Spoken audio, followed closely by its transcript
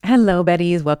Hello,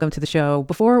 Betties. Welcome to the show.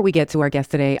 Before we get to our guest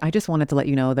today, I just wanted to let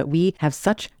you know that we have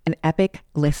such an epic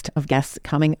list of guests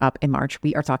coming up in March.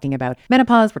 We are talking about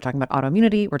menopause, we're talking about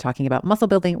autoimmunity, we're talking about muscle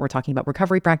building, we're talking about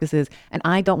recovery practices, and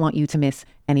I don't want you to miss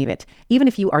any of it. Even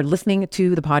if you are listening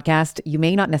to the podcast, you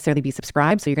may not necessarily be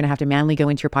subscribed, so you're going to have to manually go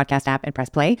into your podcast app and press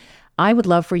play. I would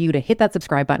love for you to hit that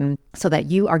subscribe button so that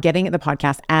you are getting the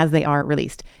podcast as they are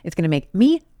released. It's going to make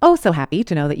me so happy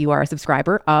to know that you are a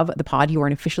subscriber of the pod. You are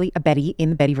officially a Betty in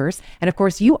the Bettyverse. And of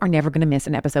course, you are never going to miss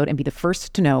an episode and be the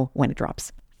first to know when it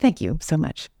drops. Thank you so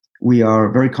much. We are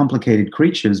very complicated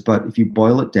creatures, but if you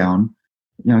boil it down,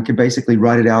 you can basically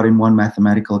write it out in one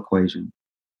mathematical equation.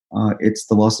 It's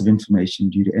the loss of information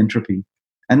due to entropy.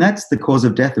 And that's the cause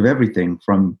of death of everything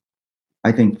from,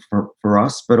 I think, for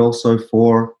us, but also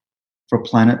for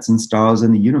planets and stars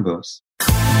in the universe.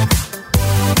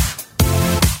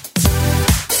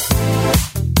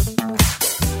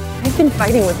 I've been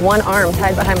fighting with one arm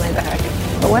tied behind my back.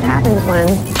 But what happens when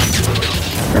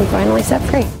I'm finally set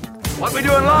free? What we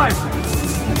do in life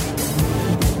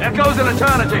echoes in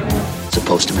eternity. It's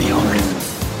supposed to be hard.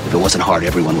 If it wasn't hard,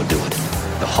 everyone would do it.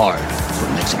 The hard is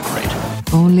what makes it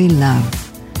great. Only love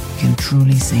can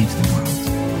truly save the world.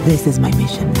 This is my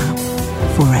mission now,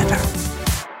 forever.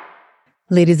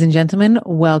 Ladies and gentlemen,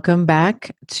 welcome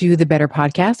back to the Better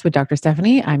Podcast with Dr.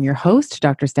 Stephanie. I'm your host,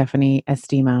 Dr. Stephanie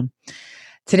Estima.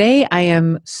 Today, I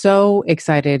am so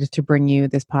excited to bring you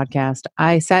this podcast.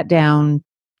 I sat down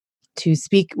to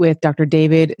speak with Dr.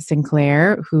 David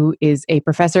Sinclair, who is a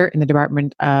professor in the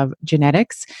Department of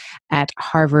Genetics at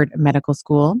Harvard Medical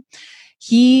School.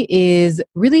 He is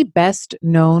really best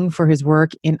known for his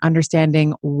work in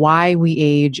understanding why we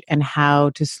age and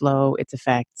how to slow its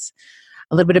effects.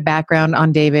 A little bit of background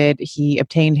on David. He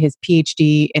obtained his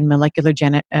PhD in molecular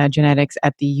genetics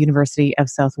at the University of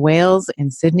South Wales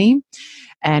in Sydney.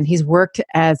 And he's worked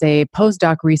as a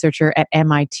postdoc researcher at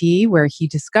MIT, where he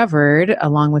discovered,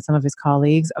 along with some of his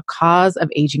colleagues, a cause of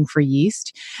aging for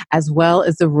yeast, as well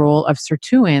as the role of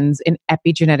sirtuins in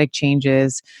epigenetic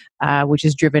changes, which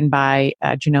is driven by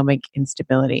genomic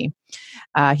instability.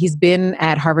 He's been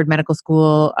at Harvard Medical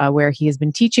School, where he has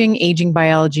been teaching aging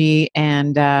biology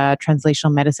and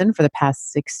translational medicine for the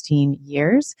past 16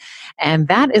 years. And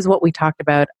that is what we talked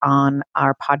about on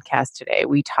our podcast today.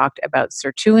 We talked about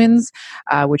sirtuins,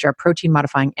 which are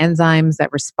protein-modifying enzymes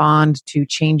that respond to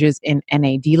changes in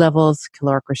NAD levels,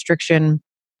 caloric restriction,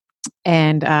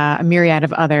 and a myriad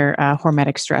of other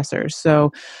hormetic stressors.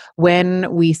 So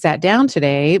when we sat down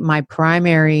today, my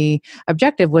primary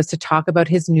objective was to talk about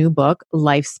his new book,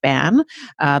 Lifespan.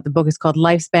 The book is called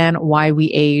Lifespan, Why We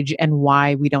Age and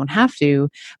Why We Don't Have to.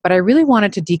 But I really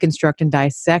wanted to deconstruct and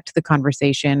dissect the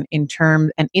conversation in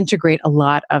terms and integrate a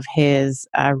lot of his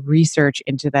research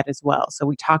into that as well. So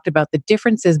we talked about the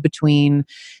differences between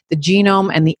the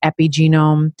genome and the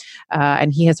epigenome.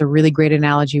 And he has a really great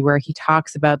analogy where he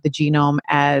talks about the genome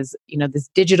as, this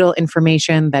digital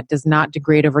information that does not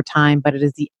degrade over time, but it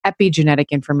is the epigenetic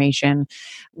information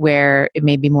where it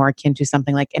may be more akin to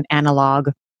something like an analog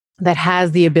that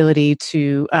has the ability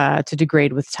to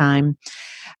degrade with time.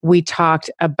 We talked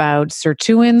about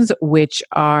sirtuins, which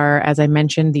are, as I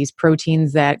mentioned, these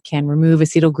proteins that can remove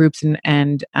acetyl groups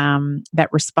and that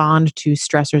respond to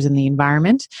stressors in the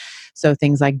environment. So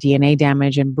things like DNA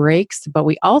damage and breaks. But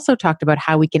we also talked about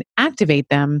how we can activate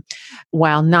them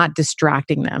while not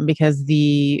distracting them, because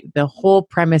the whole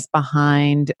premise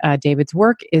behind David's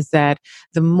work is that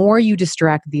the more you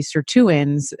distract these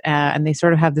sirtuins, and they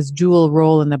sort of have this dual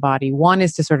role in the body. One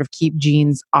is to sort of keep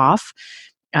genes off,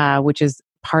 which is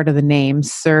part of the name.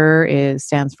 SIR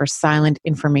stands for silent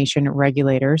information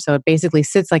regulator. So it basically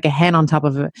sits like a hen on top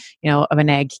of an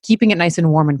egg, keeping it nice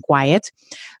and warm and quiet.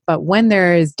 But when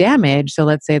there is damage, so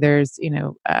let's say there's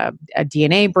a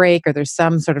DNA break or there's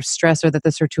some sort of stressor that the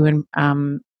sirtuin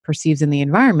perceives in the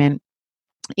environment,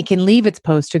 it can leave its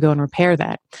post to go and repair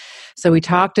that. So we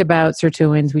talked about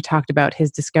sirtuins. We talked about his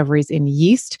discoveries in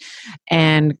yeast,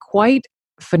 and quite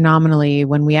phenomenally,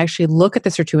 when we actually look at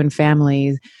the sirtuin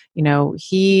families,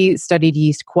 he studied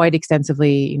yeast quite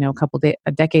extensively, a couple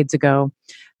decades ago.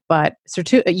 But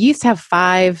yeast have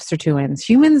 5 sirtuins.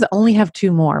 Humans only have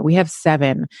 2 more. We have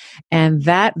 7, and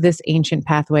this ancient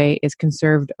pathway is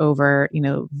conserved over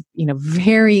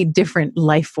very different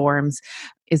life forms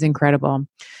is incredible.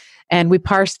 And we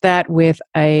parsed that with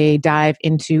a dive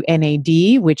into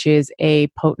NAD, which is a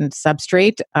potent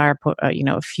substrate,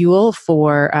 a fuel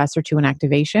for sirtuin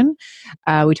activation.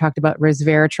 We talked about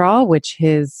resveratrol, which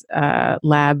his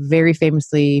lab very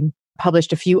famously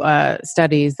published a few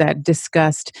studies that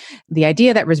discussed the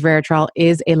idea that resveratrol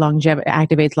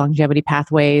activates longevity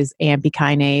pathways, AMP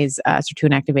kinase,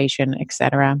 sirtuin activation,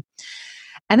 etc.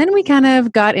 And then we kind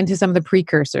of got into some of the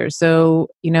precursors. So,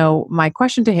 my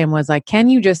question to him was like, can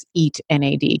you just eat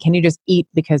NAD? Can you just eat?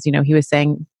 Because, he was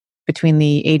saying between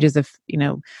the ages of,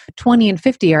 20 and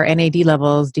 50, our NAD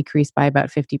levels decreased by about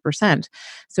 50%.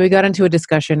 So we got into a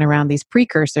discussion around these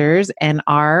precursors,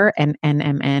 NR and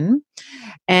NMN.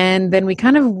 And then we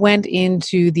kind of went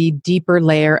into the deeper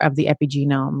layer of the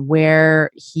epigenome,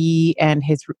 where he and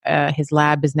his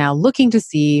lab is now looking to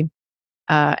see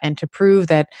and to prove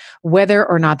that whether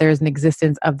or not there is an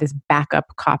existence of this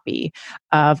backup copy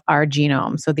of our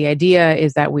genome. So the idea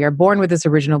is that we are born with this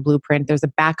original blueprint. There's a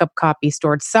backup copy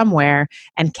stored somewhere,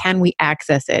 and can we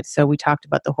access it? So we talked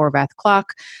about the Horvath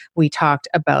clock. We talked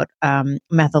about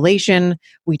methylation.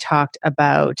 We talked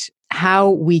about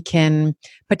how we can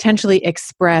potentially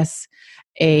express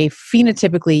a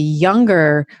phenotypically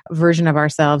younger version of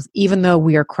ourselves, even though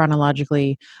we are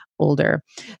chronologically older.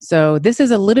 So this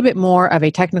is a little bit more of a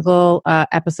technical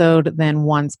episode than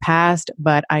ones past,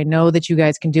 but I know that you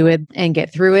guys can do it and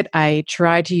get through it. I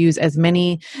try to use as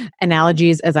many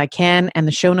analogies as I can, and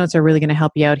the show notes are really going to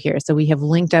help you out here. So we have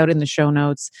linked out in the show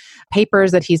notes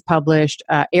papers that he's published,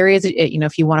 areas,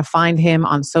 if you want to find him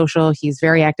on social, he's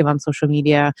very active on social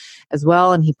media as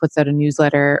well, and he puts out a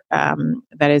newsletter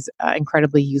that is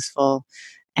incredibly useful.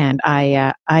 And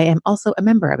I am also a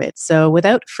member of it. So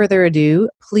without further ado,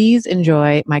 please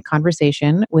enjoy my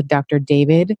conversation with Dr.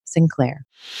 David Sinclair.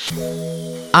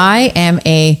 I am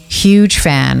a huge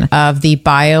fan of the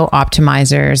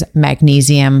BioOptimizer's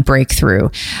magnesium breakthrough.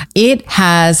 It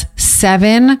has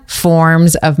 7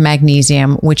 forms of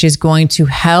magnesium, which is going to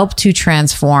help to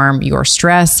transform your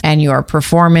stress and your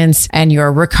performance and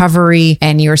your recovery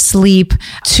and your sleep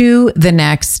to the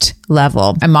next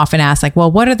level. I'm often asked like,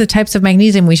 well, what are the types of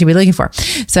magnesium we should be looking for?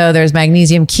 So there's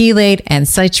magnesium chelate and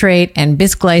citrate and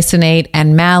bisglycinate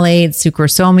and malate,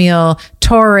 sucrosomial,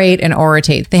 taurate, and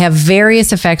orotate. They have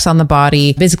various effects on the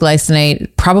body.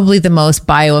 Bisglycinate, probably the most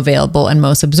bioavailable and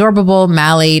most absorbable.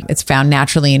 Malate, it's found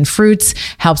naturally in fruits,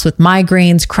 helps with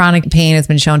migraines. Chronic pain has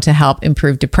been shown to help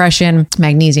improve depression.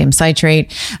 Magnesium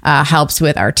citrate helps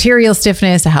with arterial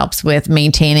stiffness. It helps with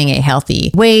maintaining a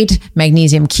healthy weight.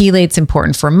 Magnesium chelate's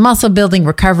important for muscle building,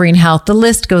 recovery, and health. The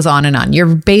list goes on and on.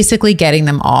 You're basically getting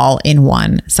them all in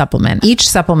one supplement. Each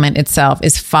supplement itself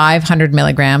is 500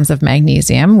 milligrams of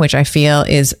magnesium, which I feel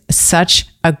is such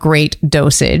a great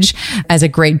dosage as a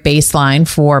great baseline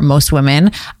for most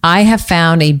women. I have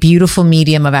found a beautiful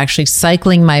medium of actually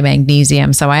cycling my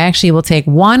magnesium. So I actually will take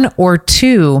 1 or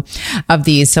 2 of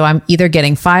these. So I'm either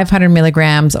getting 500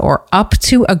 milligrams or up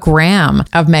to a gram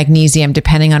of magnesium,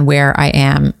 depending on where I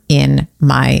am in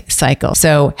my cycle.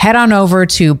 So head on over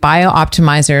to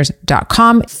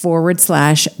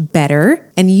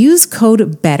biooptimizers.com/better and use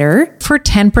code BETTER for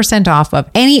 10% off of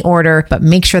any order, but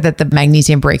make sure that the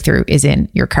magnesium breakthrough is in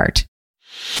your cart.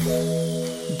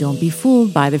 Don't be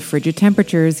fooled by the frigid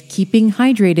temperatures. Keeping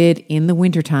hydrated in the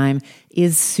wintertime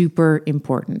is super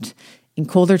important. In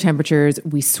colder temperatures,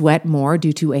 we sweat more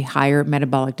due to a higher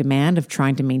metabolic demand of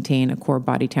trying to maintain a core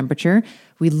body temperature.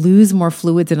 We lose more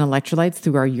fluids and electrolytes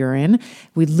through our urine.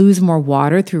 We lose more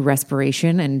water through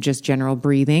respiration and just general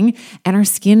breathing. And our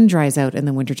skin dries out in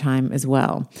the wintertime as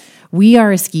well. We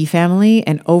are a ski family,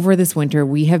 and over this winter,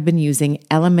 we have been using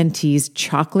Elementi's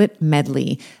chocolate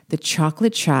medley. The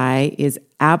chocolate chai is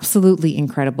absolutely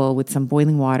incredible with some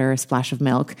boiling water, a splash of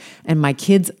milk, and my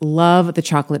kids love the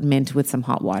chocolate mint with some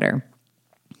hot water.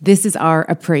 This is our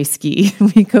après ski.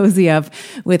 We cozy up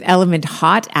with Element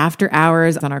hot after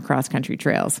hours on our cross-country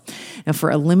trails. Now,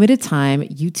 for a limited time,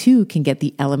 you too can get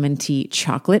the Element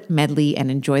chocolate medley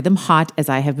and enjoy them hot, as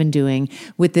I have been doing,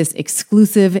 with this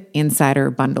exclusive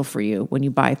insider bundle for you. When you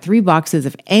buy 3 boxes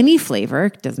of any flavor,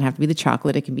 it doesn't have to be the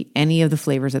chocolate, it can be any of the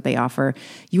flavors that they offer,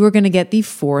 you are going to get the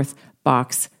 4th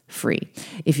box free.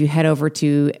 If you head over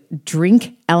to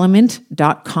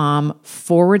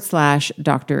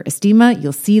drinkelement.com/Dr. Estima,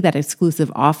 you'll see that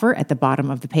exclusive offer at the bottom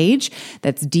of the page.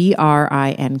 That's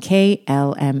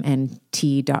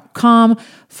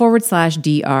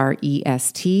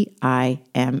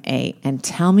drinklmnt.com/DRESTIMA. And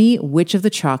tell me which of the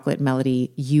chocolate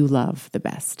melody you love the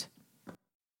best.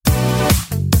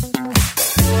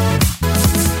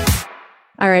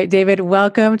 All right, David,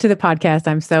 welcome to the podcast.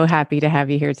 I'm so happy to have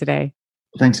you here today.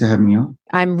 Thanks for having me on.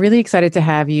 I'm really excited to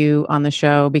have you on the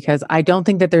show because I don't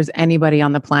think that there's anybody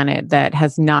on the planet that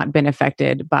has not been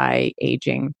affected by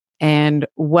aging. And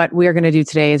what we're going to do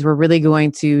today is we're really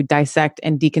going to dissect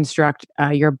and deconstruct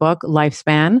your book,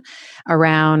 Lifespan,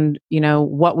 around,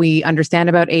 what we understand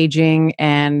about aging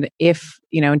and if,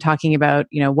 and talking about,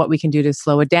 what we can do to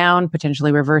slow it down,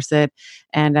 potentially reverse it,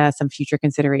 and some future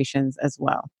considerations as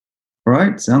well. All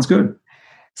right. Sounds good.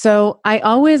 So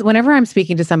whenever I'm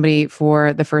speaking to somebody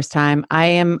for the first time, I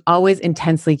am always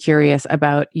intensely curious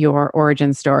about your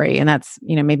origin story. And that's,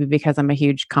 maybe because I'm a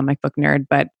huge comic book nerd,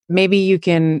 but maybe you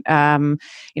can,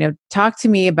 talk to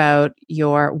me about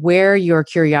where your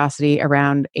curiosity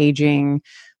around aging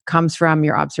comes from,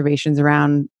 your observations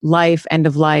around life, end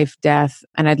of life, death.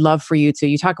 And I'd love for you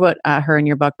talk about her in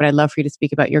your book, but I'd love for you to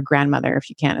speak about your grandmother if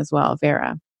you can as well,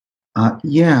 Vera.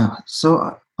 Yeah,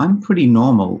 so I'm pretty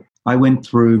normal. I went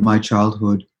through my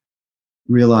childhood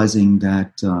realizing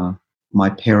that my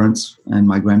parents and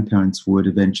my grandparents would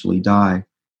eventually die.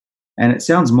 And it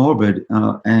sounds morbid.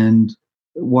 And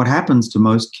what happens to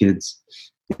most kids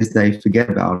is they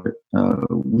forget about it.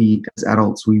 We, as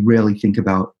adults, we rarely think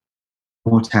about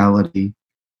mortality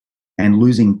and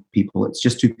losing people. It's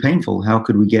just too painful. How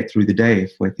could we get through the day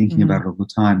if we're thinking about it all the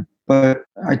time? But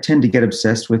I tend to get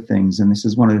obsessed with things. And this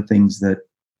is one of the things that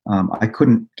I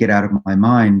couldn't get out of my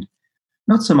mind.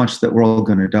 Not so much that we're all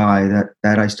going to die,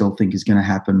 that I still think is going to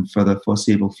happen for the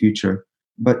foreseeable future,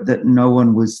 but that no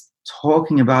one was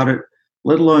talking about it,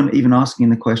 let alone even asking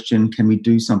the question, can we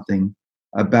do something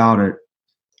about it?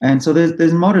 And so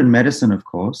there's modern medicine, of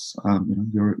course.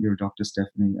 You're a doctor,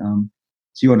 Stephanie,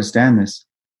 so you understand this.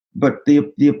 But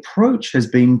the approach has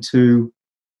been to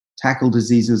tackle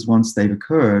diseases once they've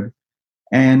occurred,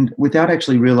 and without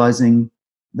actually realizing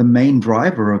the main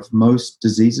driver of most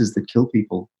diseases that kill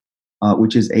people,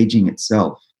 which is aging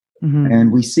itself. Mm-hmm.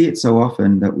 And we see it so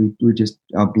often that we just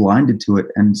are blinded to it.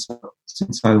 And so,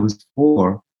 since I was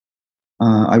 4,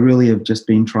 I really have just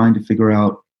been trying to figure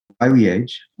out why we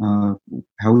age,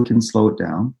 how we can slow it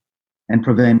down and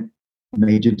prevent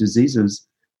major diseases.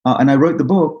 And I wrote the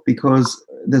book because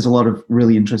there's a lot of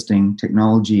really interesting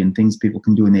technology and things people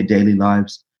can do in their daily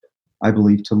lives, I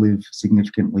believe, to live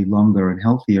significantly longer and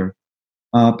healthier.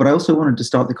 But I also wanted to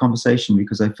start the conversation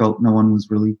because I felt no one was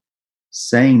really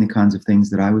saying the kinds of things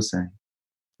that I was saying.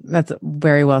 That's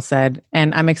very well said.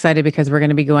 And I'm excited because we're going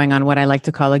to be going on what I like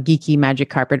to call a geeky magic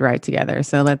carpet ride together.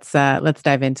 So let's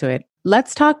dive into it.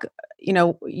 Let's talk,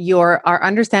 our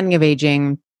understanding of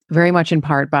aging, very much in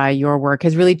part by your work,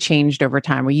 has really changed over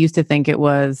time. We used to think it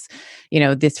was,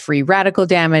 this free radical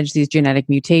damage, these genetic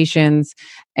mutations,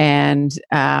 and,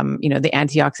 the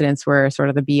antioxidants were sort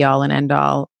of the be all and end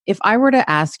all. If I were to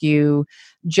ask you,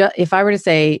 if I were to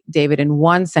say, David, in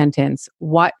one sentence,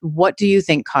 what do you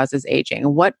think causes aging?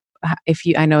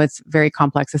 I know it's very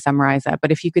complex to summarize that,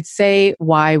 but if you could say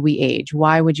why we age,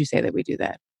 why would you say that we do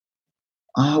that?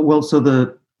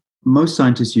 So most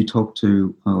scientists you talk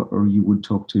to, or you would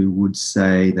talk to, would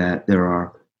say that there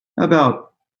are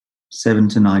about 7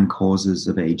 to 9 causes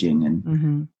of aging,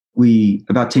 and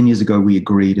about 10 years ago we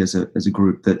agreed as a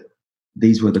group that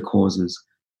these were the causes.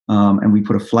 And we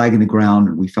put a flag in the ground,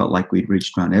 and we felt like we'd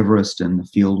reached Mount Everest, and the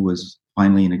field was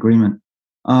finally in agreement.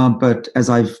 But as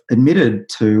I've admitted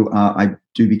to, I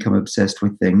do become obsessed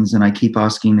with things, and I keep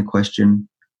asking the question,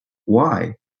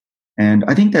 why? And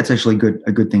I think that's actually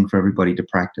a good thing for everybody to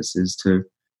practice, is to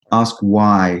ask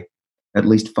why at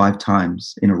least 5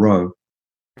 times in a row.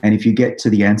 And if you get to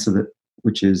the answer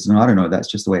which is, I don't know,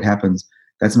 that's just the way it happens,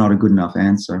 that's not a good enough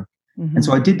answer. Mm-hmm. And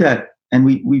so I did that, and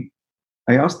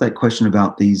I asked that question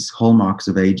about these hallmarks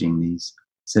of aging, these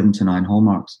 7 to 9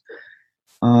 hallmarks.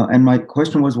 And my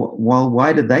question was, well,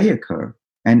 why did they occur?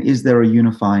 And is there a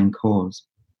unifying cause?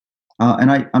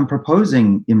 And I'm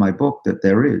proposing in my book that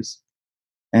there is.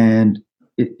 And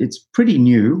it's pretty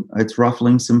new. It's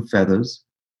ruffling some feathers.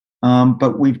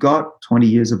 But we've got 20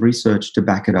 years of research to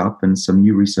back it up, and some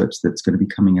new research that's going to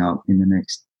be coming out in the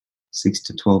next 6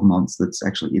 to 12 months that's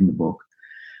actually in the book.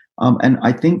 And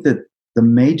I think that the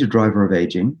major driver of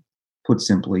aging, put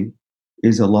simply,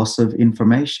 is a loss of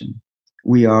information.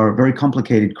 We are very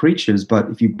complicated creatures, but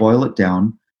if you boil it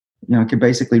down, you can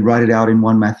basically write it out in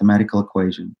one mathematical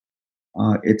equation.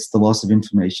 It's the loss of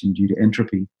information due to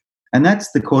entropy. And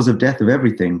that's the cause of death of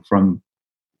everything from,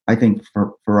 I think,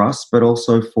 for us, but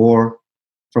also for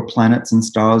planets and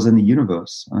stars in the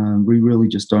universe. We really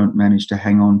just don't manage to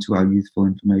hang on to our youthful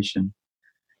information.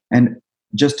 And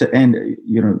just to end,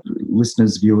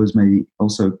 listeners, viewers may be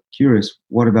also curious,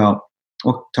 what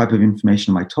type of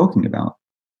information am I talking about?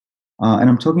 And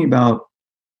I'm talking about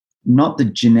not the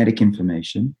genetic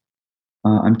information.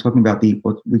 I'm talking about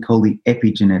what we call the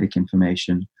epigenetic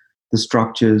information, the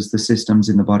structures, the systems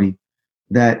in the body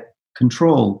that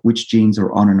control which genes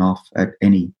are on and off at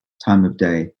any time of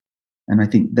day. And I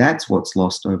think that's what's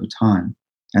lost over time.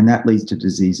 And that leads to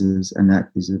diseases, and that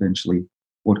is eventually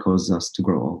what causes us to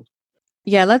grow old.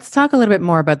 Yeah, let's talk a little bit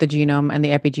more about the genome and the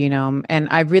epigenome. And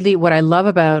what I love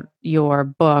about your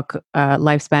book,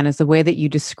 Lifespan, is the way that you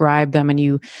describe them, and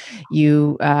you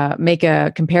make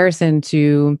a comparison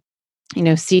to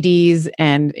CDs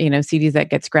and CDs that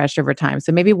get scratched over time.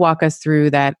 So maybe walk us through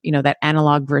that that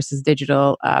analog versus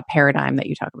digital paradigm that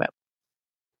you talk about.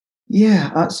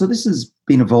 Yeah, so this has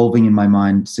been evolving in my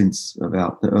mind since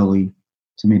about the early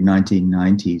to mid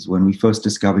 1990s when we first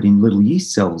discovered in little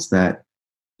yeast cells that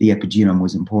the epigenome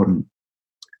was important.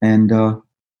 And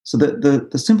so the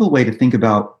simple way to think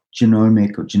about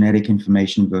genomic or genetic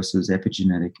information versus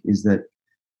epigenetic is that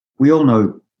we all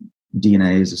know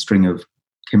DNA is a string of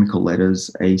chemical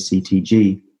letters, A, C, T,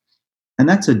 G, and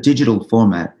that's a digital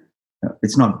format.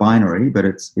 It's not binary, but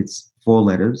it's 4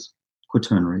 letters,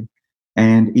 quaternary,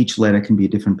 and each letter can be a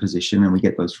different position, and we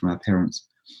get those from our parents.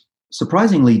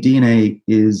 Surprisingly, DNA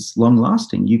is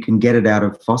long-lasting. You can get it out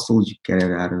of fossils, you can get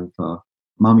it out of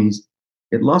mummies.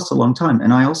 It lasts a long time.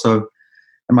 And I also,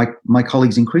 and my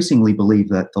colleagues increasingly believe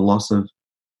that the loss of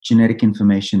genetic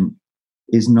information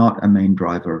is not a main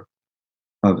driver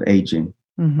of aging.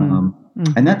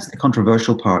 And that's the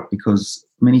controversial part, because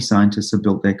many scientists have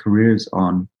built their careers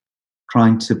on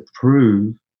trying to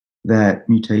prove that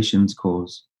mutations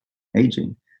cause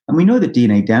aging. And we know that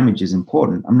DNA damage is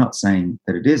important. I'm not saying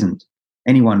that it isn't.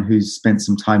 Anyone who's spent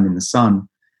some time in the sun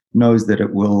knows that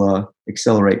it will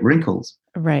accelerate wrinkles.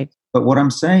 Right. But what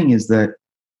I'm saying is that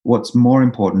what's more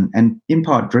important, and in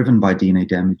part driven by DNA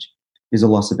damage, is a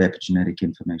loss of epigenetic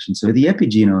information. So the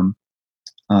epigenome,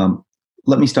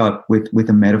 let me start with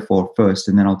a metaphor first,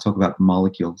 and then I'll talk about the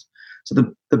molecules. So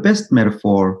the best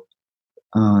metaphor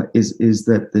is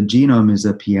that the genome is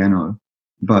a piano,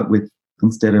 but with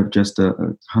instead of just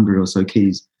 100 or so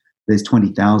keys, there's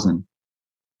 20,000.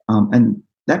 And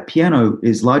that piano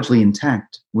is largely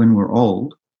intact when we're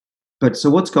old. But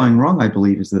so what's going wrong, I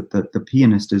believe, is that the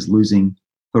pianist is losing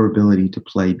her ability to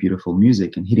play beautiful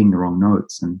music and hitting the wrong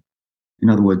notes. And in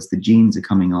other words, the genes are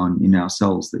coming on in our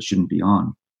cells that shouldn't be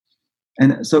on.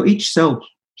 And so each cell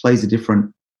plays a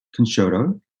different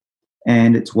concerto,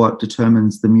 and it's what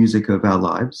determines the music of our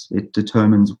lives. It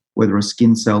determines whether a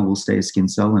skin cell will stay a skin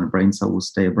cell and a brain cell will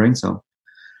stay a brain cell.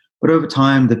 But over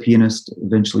time, the pianist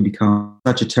eventually becomes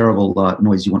such a terrible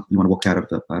noise you want to walk out of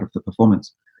the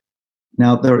performance.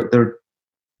 Now,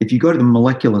 if you go to the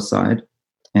molecular side,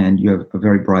 and you have a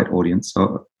very bright audience,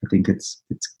 so I think it's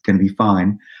going to be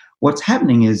fine. What's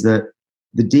happening is that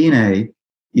the DNA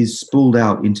is spooled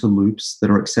out into loops that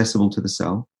are accessible to the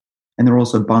cell, and there are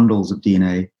also bundles of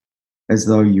DNA, as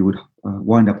though you would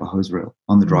wind up a hose reel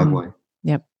on the driveway.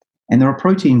 Yep. And there are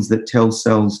proteins that tell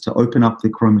cells to open up the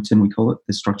chromatin, we call it.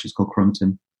 The structure is called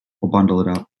chromatin, or bundle it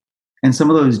up. And some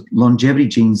of those longevity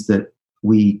genes that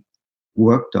we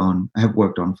have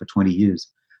worked on for 20 years,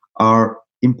 are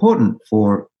important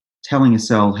for telling a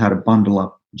cell how to bundle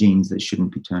up genes that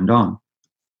shouldn't be turned on.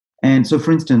 And so,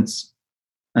 for instance,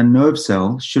 a nerve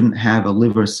cell shouldn't have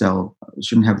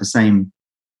the same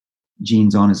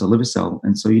genes on as a liver cell.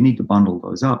 And so you need to bundle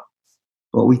those up.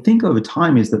 What we think over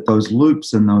time is that those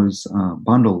loops and those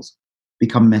bundles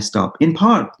become messed up, in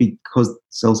part because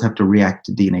cells have to react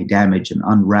to DNA damage and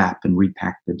unwrap and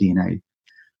repack the DNA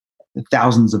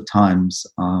thousands of times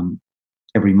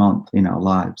every month in our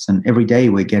lives. And every day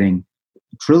we're getting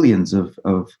trillions of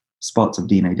spots of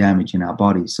DNA damage in our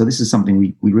bodies. So this is something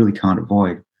we really can't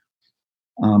avoid.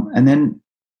 And then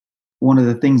one of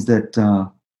the things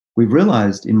that we've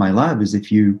realized in my lab is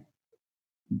if you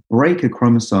break a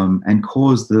chromosome and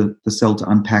cause the cell to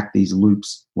unpack these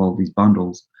loops, these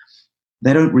bundles,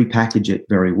 they don't repackage it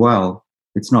very well.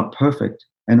 It's not perfect.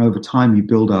 And over time, you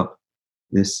build up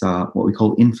this, what we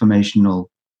call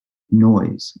informational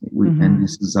noise. And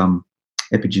this is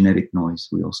epigenetic noise,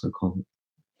 we also call it.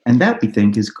 And that, we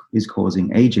think, is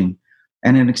causing aging.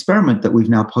 And an experiment that we've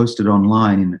now posted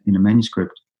online in a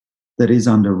manuscript that is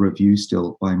under review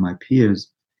still by my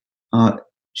peers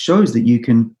shows that you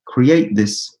can create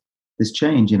this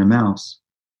change in a mouse,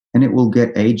 and it will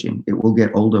get aging. It will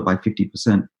get older by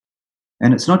 50%.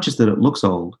 And it's not just that it looks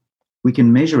old. We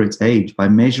can measure its age by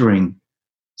measuring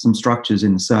some structures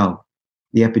in the cell,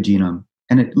 the epigenome.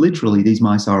 And it literally, these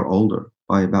mice are older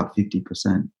by about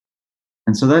 50%.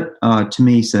 And so that, to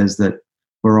me, says that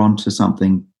we're on to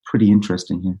something pretty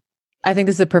interesting here. I think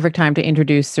this is a perfect time to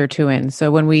introduce sirtuins.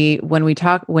 So when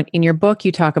in your book,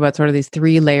 you talk about sort of these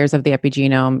 3 layers of the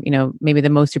epigenome. Maybe the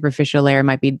most superficial layer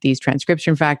might be these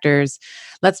transcription factors.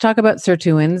 Let's talk about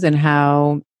sirtuins and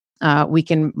how we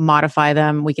can modify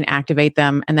them, we can activate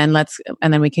them, and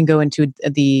then we can go into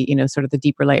the sort of the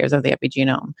deeper layers of the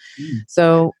epigenome.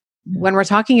 So when we're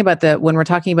talking about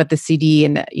the CD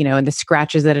and and the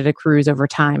scratches that it accrues over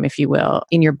time, if you will,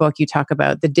 in your book you talk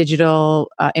about the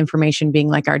digital information being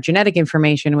like our genetic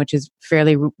information, which is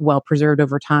fairly well preserved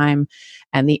over time,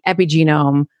 and the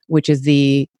epigenome, which is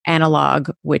the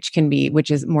analog, which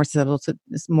is more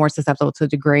susceptible to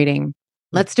degrading.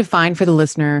 Let's define for the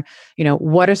listener,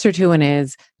 what a sirtuin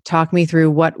is. Talk me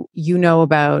through what you know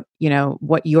about,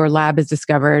 what your lab has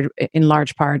discovered in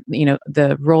large part,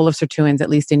 the role of sirtuins, at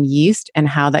least in yeast, and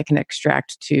how that can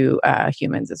extract to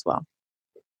humans as well.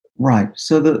 Right.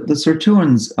 So the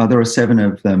sirtuins, there are 7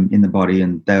 of them in the body,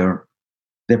 and they're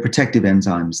protective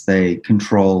enzymes. They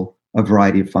control a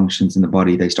variety of functions in the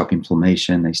body. They stop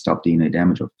inflammation. They stop DNA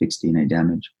damage or fix DNA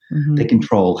damage. Mm-hmm. They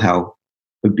control how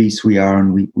obese we are,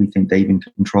 and we think they even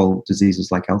control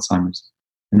diseases like Alzheimer's,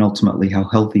 and ultimately how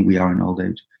healthy we are in old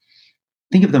age.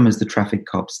 Think of them as the traffic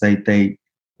cops. They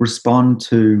respond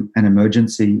to an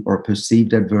emergency or a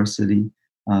perceived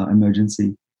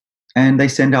emergency, and they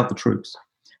send out the troops.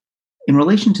 In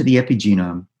relation to the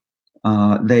epigenome,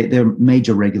 they're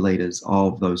major regulators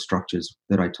of those structures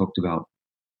that I talked about,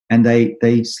 and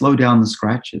they slow down the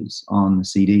scratches on the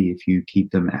CD if you keep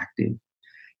them active.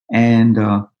 And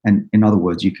in other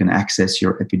words, you can access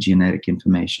your epigenetic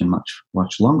information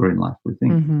much longer in life, we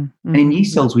think. Mm-hmm, mm-hmm. And in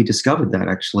yeast cells, we discovered that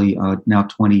actually now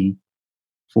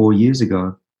 24 years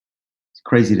ago. It's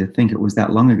crazy to think it was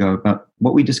that long ago, but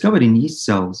what we discovered in yeast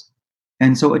cells,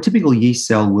 and so a typical yeast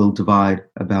cell will divide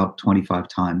about 25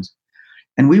 times.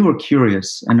 And we were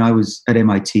curious, and I was at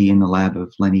MIT in the lab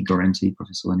of Professor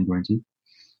Lenny Guarenti,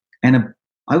 and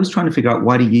I was trying to figure out,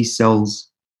 why do yeast cells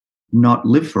not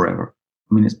live forever?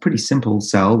 I mean, it's a pretty simple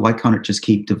cell. Why can't it just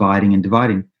keep dividing and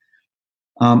dividing?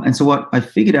 And so what I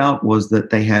figured out was that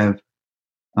they have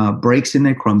breaks in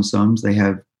their chromosomes. They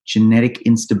have genetic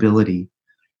instability.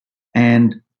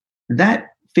 And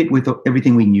that fit with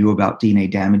everything we knew about DNA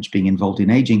damage being involved in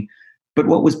aging. But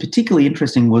what was particularly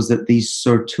interesting was that these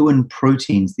sirtuin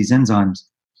proteins, these enzymes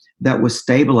that were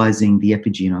stabilizing the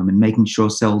epigenome and making sure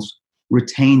cells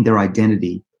retain their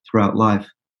identity throughout life,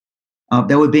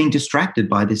 they were being distracted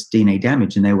by this DNA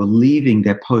damage, and they were leaving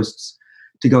their posts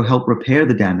to go help repair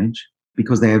the damage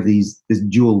because they have this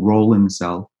dual role in the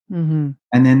cell. Mm-hmm.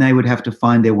 And then they would have to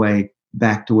find their way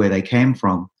back to where they came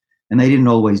from. And they didn't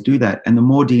always do that. And the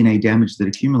more DNA damage that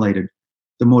accumulated,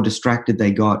 the more distracted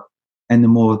they got, and the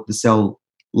more the cell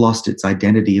lost its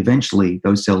identity. Eventually,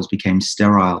 those cells became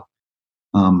sterile.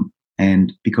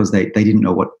 And because they didn't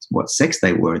know what sex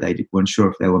they were, they weren't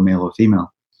sure if they were male or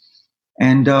female.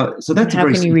 And so that's how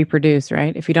can you reproduce,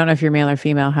 right? If you don't know if you're male or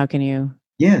female, how can you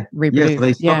reproduce? Yeah, so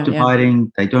they stop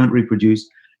dividing, they don't reproduce.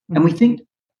 Mm-hmm. And we think,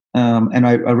 and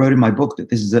I wrote in my book that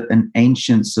this is an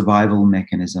ancient survival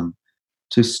mechanism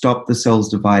to stop the cells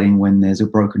dividing when there's a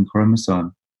broken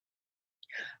chromosome.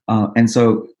 And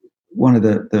so one of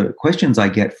the questions I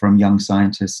get from young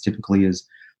scientists typically is,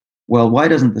 well, why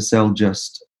doesn't the cell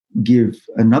just give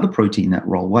another protein that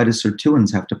role? Why does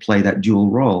sirtuins have to play that dual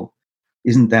role?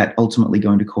 Isn't that ultimately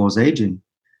going to cause aging?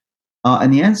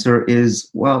 And the answer is,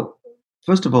 well,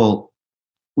 first of all,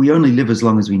 we only live as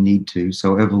long as we need to,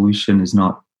 so evolution is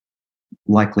not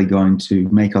likely going to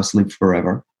make us live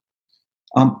forever.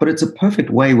 But it's a perfect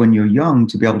way when you're young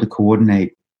to be able to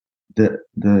coordinate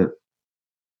the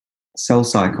cell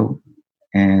cycle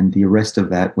and the arrest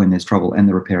of that when there's trouble, and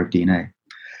the repair of DNA.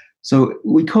 So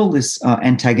we call this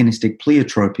antagonistic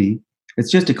pleiotropy.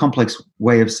 It's just a complex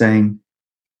way of saying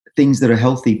things that are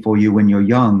healthy for you when you're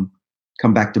young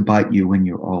come back to bite you when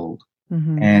you're old.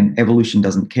 Mm-hmm. And evolution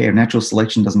doesn't care. Natural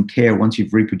selection doesn't care. Once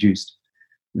you've reproduced,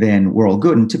 then we're all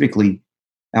good. And typically,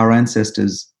 our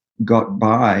ancestors got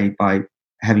by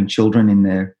having children in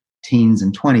their teens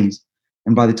and 20s.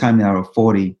 And by the time they were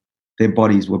 40, their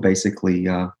bodies were basically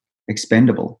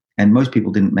expendable. And most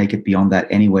people didn't make it beyond that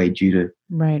anyway due to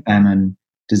famine,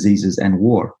 diseases, and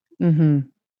war. Mm-hmm.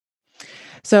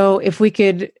 So if we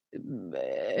could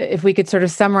sort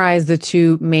of summarize the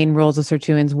two main roles of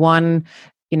sirtuins, one,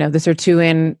 the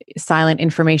sirtuin silent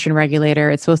information regulator,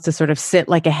 it's supposed to sort of sit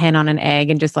like a hen on an egg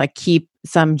and just like keep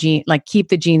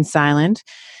the gene silent.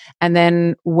 And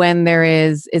then when there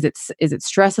is it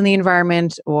stress in the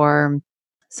environment or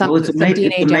something? Well, it's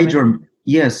a major.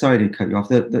 Yeah, sorry to cut you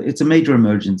off. It's a major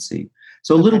emergency.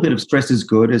 So a little bit of stress is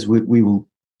good, as we will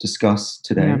discuss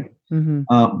today. Yeah.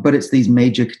 Mm-hmm. But it's these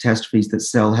major catastrophes that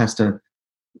cell has to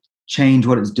change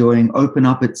what it's doing, open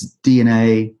up its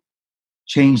DNA,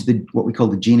 change what we call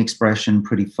the gene expression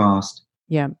pretty fast.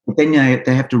 Yeah. But then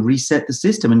they have to reset the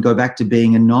system and go back to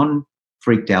being a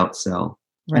non-freaked out cell.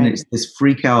 Right. And it's this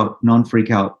freak out, non-freak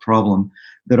out problem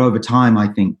that over time, I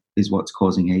think, is what's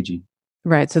causing aging.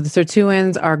 Right. So the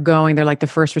sirtuins are going, they're like the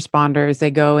first responders.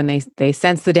 They go and they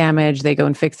sense the damage, they go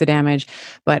and fix the damage.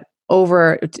 But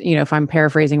over, if I'm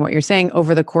paraphrasing what you're saying,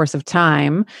 over the course of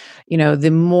time,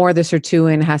 the more the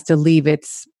sirtuin has to leave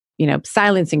its,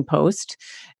 silencing post,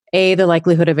 A, the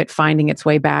likelihood of it finding its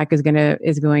way back is going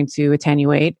to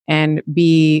attenuate, and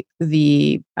B,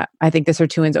 I think the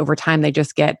sirtuins over time, they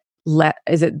just get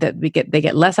is it that they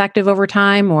get less active over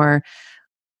time, or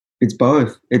It's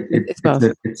both. it's both?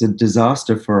 It's a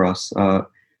disaster for us.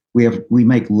 We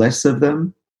make less of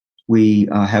them. We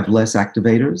have less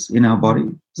activators in our body.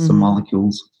 Some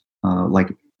molecules, like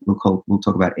we'll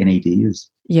talk about NAD as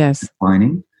Yes.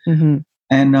 declining,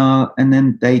 and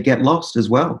then they get lost as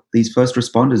well. These first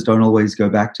responders don't always go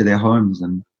back to their homes,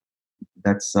 and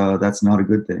that's not a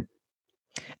good thing.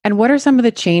 And what are some of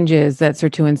the changes that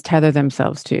sirtuins tether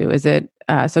themselves to? Is it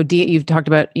you've talked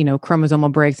about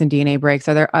chromosomal breaks and DNA breaks.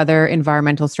 Are there other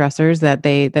environmental stressors that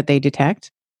they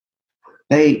detect?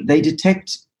 They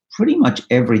detect pretty much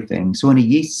everything. So in a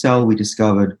yeast cell, we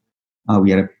discovered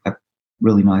we had a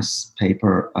really nice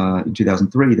paper in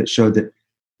 2003 that showed that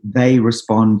they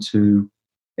respond to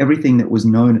everything that was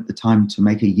known at the time to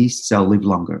make a yeast cell live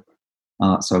longer.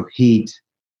 So heat,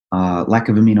 lack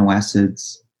of amino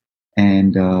acids,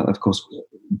 and of course,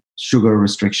 sugar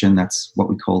restriction. That's what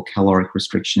we call caloric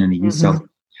restriction in a yeast cell.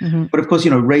 But of course,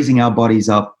 raising our bodies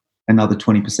up another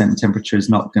 20% in temperature is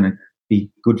not going to be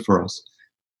good for us.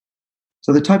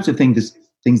 So the types of things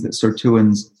that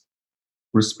sirtuins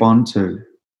respond to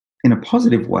in a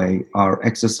positive way are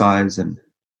exercise and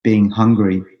being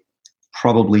hungry,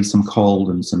 probably some cold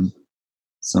and some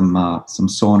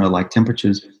sauna-like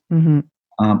temperatures.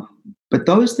 But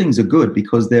those things are good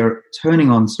because they're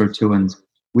turning on sirtuins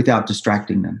without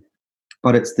distracting them.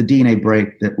 But it's the DNA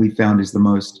break that we found is the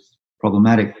most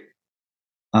problematic.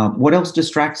 What else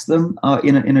distracts them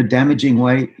in a damaging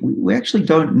way? We actually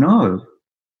don't know.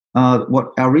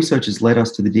 What our research has led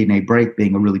us to the DNA break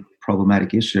being a really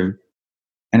problematic issue,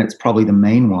 and it's probably the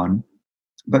main one.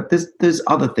 But there's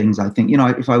other things, I think.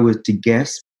 If I were to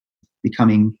guess,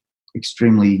 becoming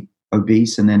extremely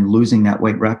obese and then losing that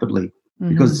weight rapidly,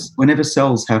 because whenever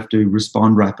cells have to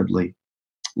respond rapidly,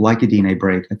 like a DNA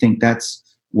break, I think that's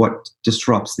what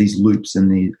disrupts these loops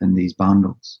and these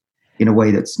bundles in a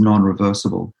way that's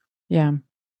non-reversible. Yeah.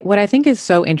 What I think is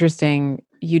so interesting,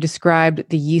 you described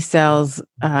the yeast cells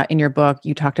in your book.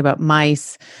 You talked about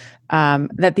mice,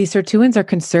 that these sirtuins are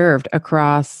conserved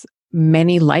across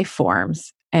many life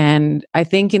forms. And I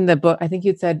think in the book,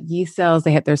 you'd said yeast cells,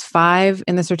 there's 5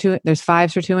 in the sirtuin. There's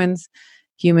 5 sirtuins.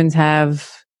 Humans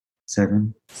have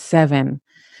 7.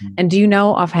 And do you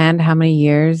know offhand how many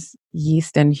years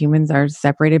yeast and humans are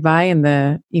separated by in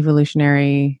the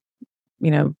evolutionary,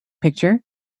 picture?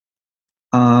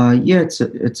 Yeah,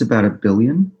 it's about 1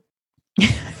 billion.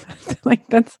 Like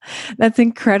that's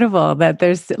incredible that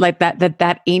there's like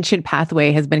that ancient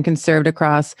pathway has been conserved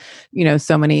across,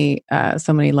 so many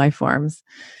life forms.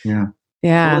 Yeah.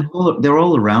 Yeah. Well, they're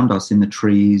all around us in the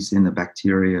trees, in the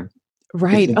bacteria.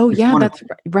 Right. That's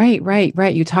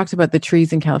right. You talked about the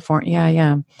trees in California.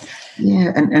 Yeah.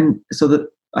 Yeah, and so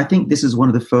I think this is one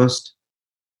of the first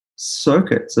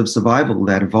circuits of survival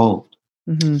that evolved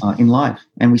in life,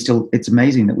 and it's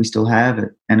amazing that we still have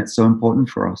it, and it's so important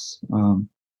for us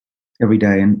every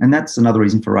day. And that's another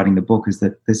reason for writing the book, is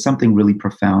that there's something really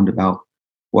profound about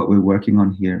what we're working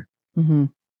on here.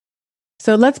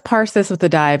 So let's parse this with a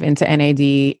dive into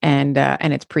NAD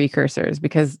and its precursors,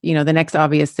 because the next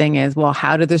obvious thing is, well,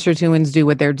 how do the sirtuins do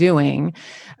what they're doing?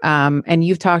 And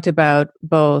you've talked about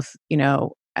both,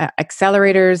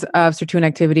 accelerators of sirtuin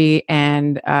activity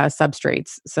and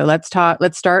substrates. So let's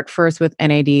start first with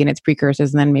NAD and its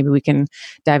precursors, and then maybe we can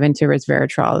dive into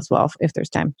resveratrol as well if there's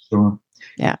time. Sure.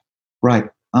 Yeah. Right.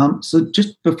 So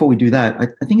just before we do that,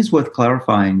 I think it's worth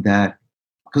clarifying that,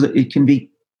 because it can be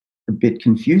a bit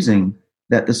confusing,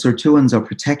 that the sirtuins are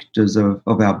protectors of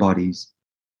our bodies,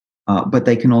 but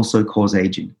they can also cause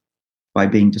aging by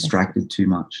being distracted too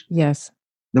much. Yes.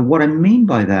 What I mean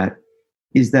by that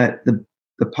is that the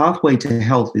pathway to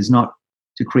health is not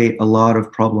to create a lot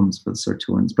of problems for the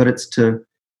sirtuins, but it's to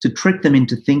trick them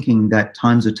into thinking that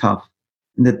times are tough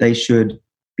and that they should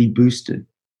be boosted.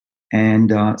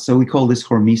 And so we call this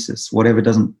hormesis. Whatever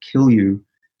doesn't kill you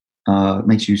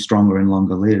makes you stronger and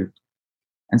longer lived.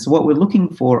 And so what we're looking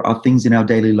for are things in our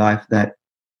daily life that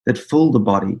fool the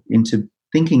body into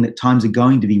thinking that times are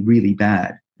going to be really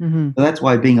bad. So that's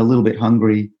why being a little bit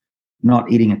hungry,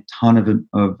 not eating a ton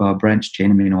of branched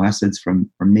chain amino acids from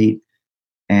meat,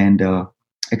 and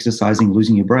exercising,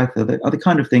 losing your breath are the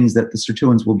kind of things that the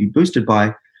sirtuins will be boosted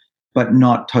by, but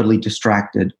not totally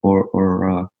distracted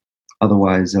or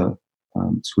otherwise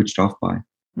switched off by.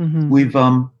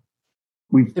 Mm-hmm.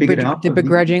 We've figured out the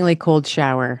begrudgingly cold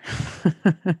shower,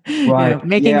 right,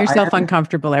 making yourself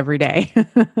uncomfortable every day.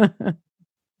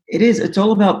 It is. It's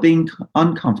all about being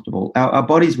uncomfortable. Our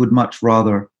bodies would much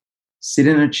rather sit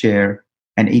in a chair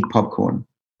and eat popcorn.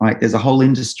 Right? There's a whole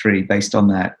industry based on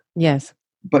that. Yes.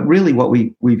 But really, what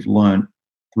we've learned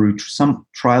through some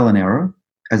trial and error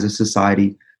as a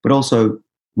society, but also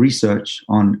research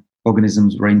on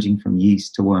organisms ranging from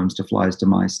yeast to worms to flies to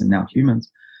mice and now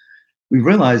humans, we've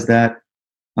realized that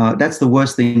that's the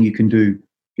worst thing you can do,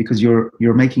 because you're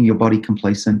making your body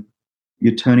complacent.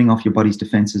 You're turning off your body's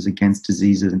defenses against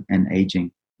diseases and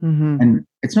aging. Mm-hmm. And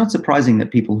it's not surprising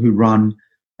that people who run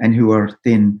and who are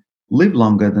thin live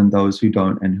longer than those who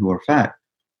don't and who are fat.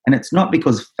 And it's not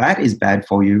because fat is bad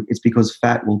for you. It's because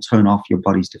fat will turn off your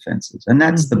body's defenses. And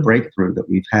that's the breakthrough that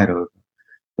we've had over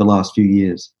the last few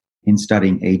years in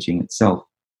studying aging itself.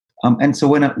 And so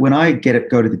when I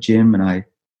go to the gym and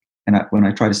when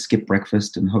I try to skip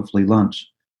breakfast and hopefully lunch,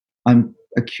 I'm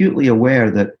acutely aware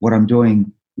that what I'm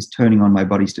doing is turning on my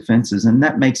body's defenses, and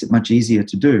that makes it much easier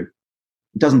to do.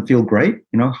 It doesn't feel great.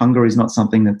 Hunger is not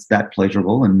something that's that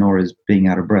pleasurable, and nor is being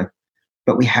out of breath.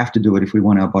 But we have to do it if we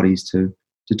want our bodies to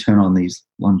turn on these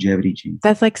longevity genes.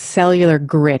 That's like cellular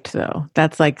grit, though.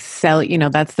 That's like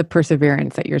that's the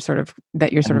perseverance that you're sort of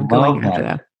going after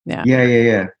that. Yeah.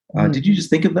 Yeah. Did you just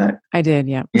think of that? I did,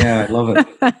 yeah. Yeah, I love it.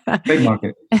 Trademark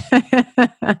it.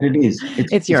 It is.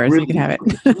 It's yours. Really, you can have it.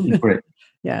 It's really great.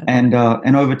 Yeah. And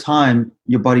over time,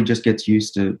 your body just gets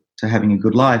used to having a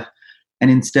good life. And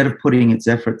instead of putting its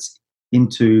efforts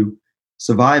into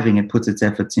surviving, it puts its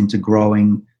efforts into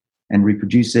growing and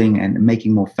reproducing and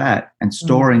making more fat and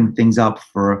storing things up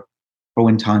for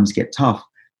when times get tough.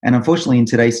 And unfortunately, in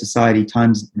today's society,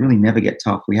 times really never get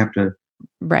tough. We have to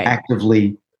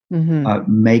actively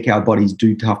make our bodies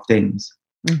do tough things.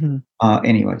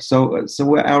 Anyway, so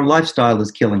our lifestyle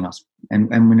is killing us, and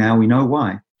now we know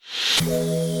why.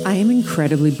 I am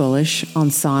incredibly bullish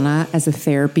on sauna as a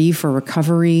therapy for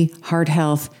recovery, heart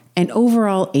health, and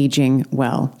overall aging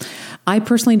well. I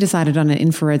personally decided on an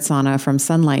infrared sauna from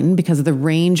Sunlighten because of the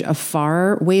range of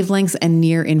far wavelengths and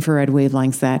near infrared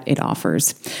wavelengths that it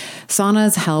offers.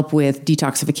 Saunas help with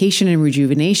detoxification and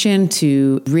rejuvenation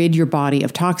to rid your body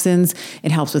of toxins.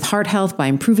 It helps with heart health by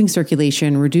improving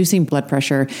circulation, reducing blood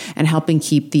pressure, and helping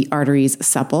keep the arteries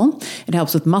supple. It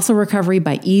helps with muscle recovery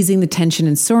by easing the tension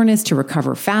and soreness to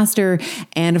recover faster.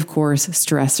 And of course,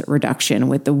 stress reduction.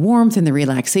 With the warmth and the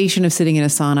relaxation of sitting in a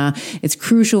sauna, it's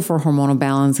crucial for hormonal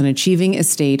balance and achieving a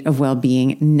state of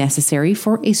well-being necessary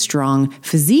for a strong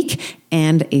physique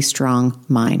and a strong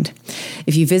mind.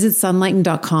 If you visit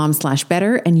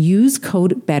sunlighten.com/better and use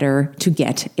code BETTER to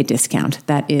get a discount.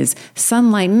 That is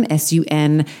Sunlighten,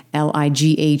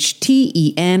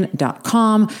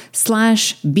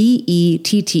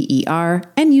 sunlighten.com/BETTER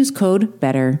and use code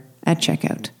BETTER at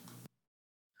checkout.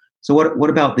 So what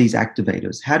about these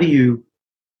activators? How do you,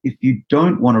 if you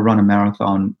don't want to run a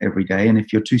marathon every day, and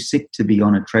if you're too sick to be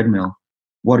on a treadmill,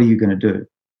 what are you going to do?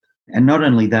 And not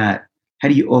only that, how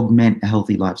do you augment a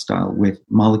healthy lifestyle with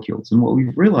molecules? And what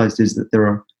we've realized is that there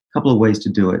are a couple of ways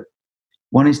to do it.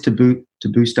 One is to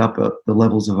boost up the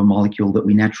levels of a molecule that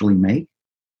we naturally make,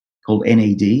 called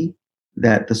NAD,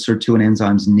 that the sirtuin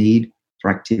enzymes need for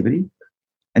activity.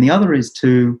 And the other is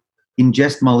to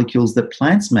ingest molecules that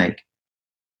plants make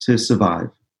to survive.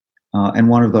 And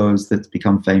one of those that's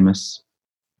become famous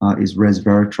is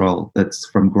resveratrol, that's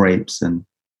from grapes and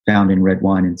found in red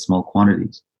wine in small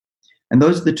quantities. And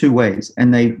those are the two ways,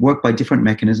 and they work by different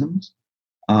mechanisms.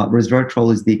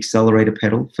 Resveratrol is the accelerator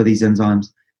pedal for these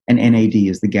enzymes, and NAD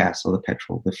is the gas or the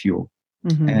petrol, the fuel.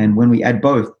 And when we add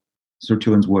both,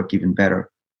 sirtuins work even better.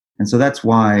 And so that's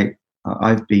why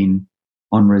I've been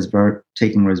on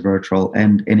taking resveratrol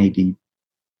and NAD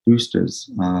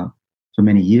boosters for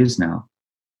many years now,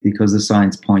 because the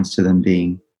science points to them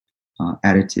being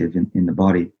additive in the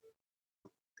body.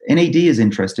 NAD is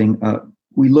interesting.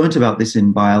 We learned about this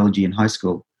in biology in high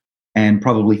school and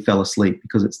probably fell asleep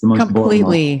because it's the most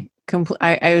completely.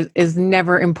 I is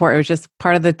never important. It was just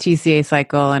part of the TCA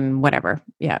cycle and whatever.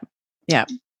 Yeah.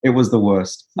 It was the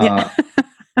worst. Yeah.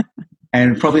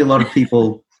 And probably a lot of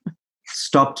people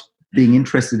stopped being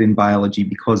interested in biology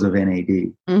because of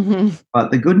NAD.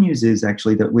 But the good news is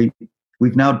actually that we've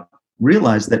now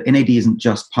realized that NAD isn't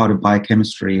just part of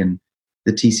biochemistry and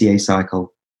the TCA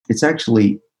cycle. It's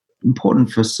actually important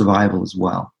for survival as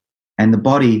well. And the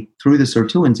body, through the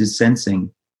sirtuins, is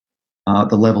sensing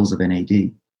the levels of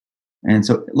NAD. And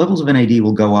so levels of NAD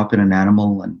will go up in an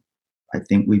animal, and I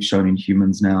think we've shown in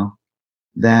humans now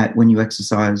that when you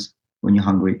exercise, when you're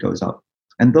hungry, it goes up.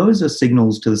 And those are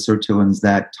signals to the sirtuins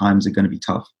that times are going to be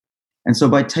tough. And so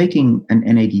by taking an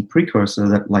NAD precursor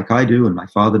that, like I do and my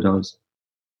father does,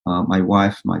 my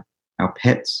wife, our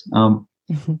pets,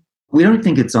 we don't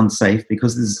think it's unsafe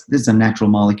because this is a natural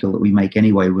molecule that we make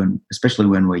anyway, especially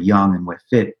when we're young and we're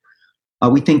fit.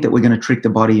 We think that we're going to trick the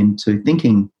body into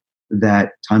thinking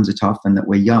that times are tough and that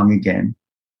we're young again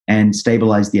and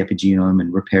stabilize the epigenome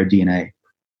and repair DNA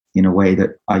in a way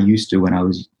that I used to when I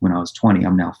was 20.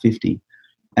 I'm now 50.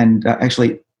 And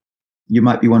actually, you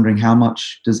might be wondering, how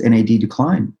much does NAD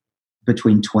decline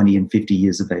between 20 and 50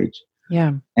 years of age?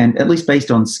 Yeah. And at least based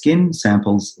on skin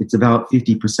samples, it's about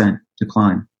 50%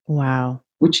 decline. Wow.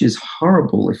 Which is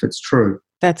horrible if it's true.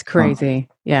 That's crazy.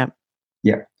 Yeah.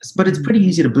 Yeah. But it's pretty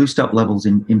easy to boost up levels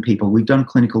in people. We've done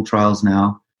clinical trials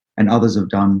now, and others have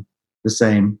done the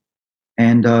same.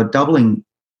 And doubling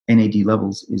NAD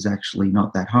levels is actually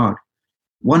not that hard.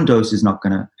 One dose is not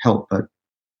going to help, but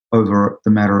over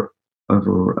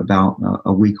about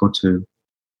a week or two,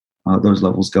 those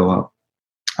levels go up.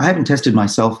 I haven't tested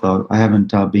myself, though. I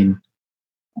haven't been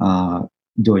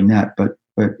doing that. But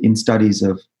in studies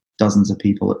of dozens of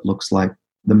people, it looks like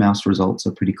the mouse results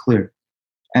are pretty clear.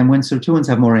 And when sirtuins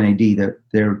have more NAD,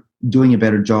 they're doing a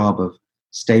better job of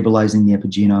stabilizing the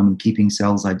epigenome and keeping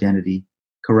cells' identity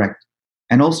correct,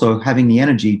 and also having the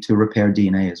energy to repair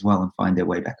DNA as well and find their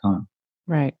way back home.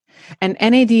 Right. And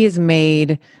NAD is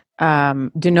made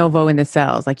de novo in the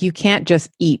cells. Like, you can't just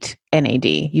eat NAD.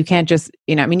 You can't just,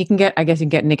 you can get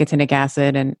nicotinic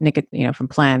acid and from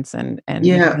plants and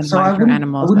yeah. So I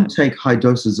animals. wouldn't take high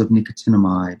doses of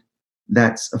nicotinamide.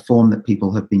 That's a form that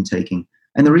people have been taking.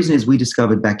 And the reason is we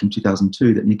discovered back in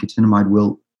 2002 that nicotinamide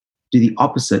will do the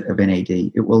opposite of NAD.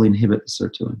 It will inhibit the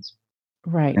sirtuins.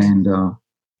 Right. And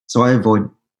so I avoid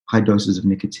high doses of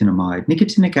nicotinamide.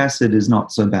 Nicotinic acid is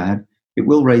not so bad. It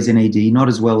will raise NAD, not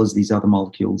as well as these other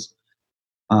molecules,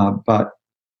 but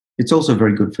it's also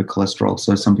very good for cholesterol.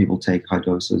 So some people take high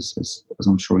doses, as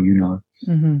I'm sure you know.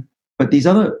 Mm-hmm. But these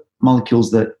other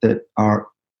molecules that are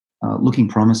looking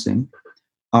promising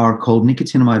are called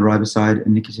nicotinamide riboside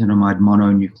and nicotinamide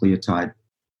mononucleotide.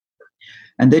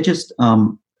 And they're just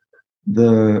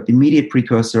the immediate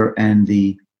precursor and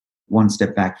the one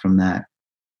step back from that.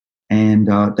 And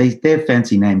they have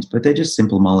fancy names, but they're just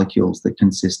simple molecules that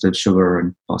consist of sugar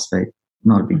and phosphate.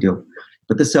 Not a big deal.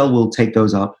 But the cell will take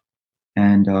those up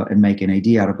and make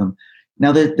NAD out of them.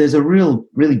 Now, there's a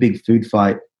really big food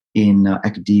fight in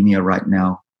academia right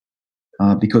now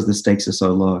because the stakes are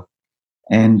so low.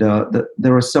 And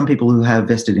there are some people who have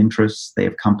vested interests. They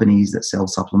have companies that sell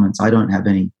supplements. I don't have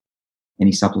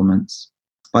any supplements.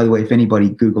 By the way, if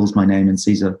anybody Googles my name and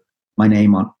sees my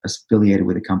name affiliated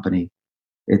with a company,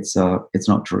 it's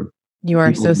not true. You are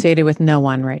associated with no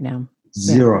one right now.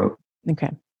 Zero. Yeah. Okay.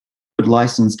 I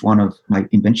licensed one of my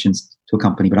inventions to a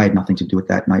company, but I had nothing to do with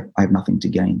that, and I have nothing to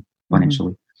gain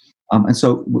financially. Mm-hmm. And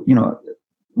so,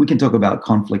 we can talk about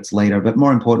conflicts later, but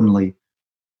more importantly,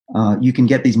 you can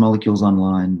get these molecules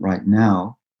online right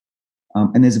now,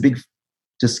 and there's a big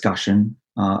discussion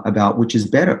about which is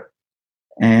better.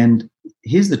 And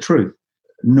here's the truth.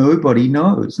 Nobody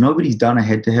knows. Nobody's done a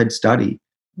head-to-head study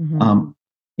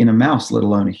in a mouse, let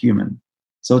alone a human.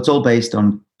 So it's all based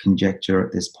on conjecture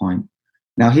at this point.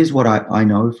 Now, here's what I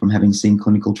know from having seen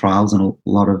clinical trials and a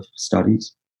lot of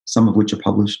studies, some of which are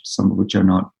published, some of which are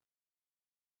not.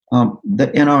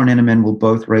 That NR and NMN will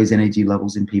both raise NAD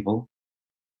levels in people.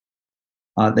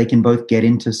 They can both get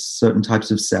into certain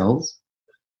types of cells.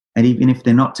 And even if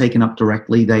they're not taken up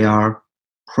directly, they are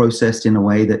processed in a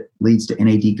way that leads to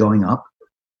NAD going up,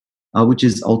 which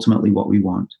is ultimately what we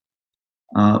want.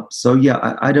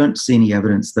 I don't see any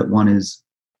evidence that one is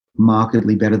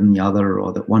markedly better than the other,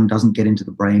 or that one doesn't get into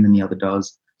the brain and the other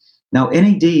does. Now,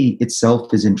 NAD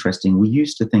itself is interesting. We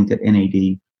used to think that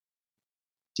NAD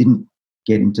didn't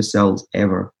get into cells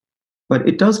ever, but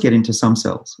it does get into some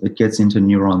cells. It gets into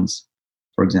neurons,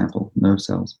 for example, nerve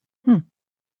cells.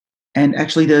 And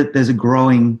actually, there's a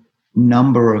growing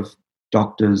number of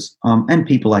doctors and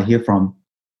people I hear from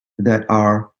that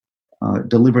are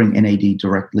delivering NAD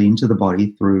directly into the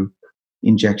body through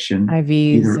injection,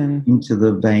 IVs, either into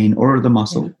the vein or the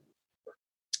muscle,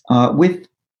 with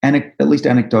at least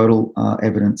anecdotal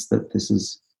evidence that this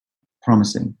is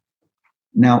promising.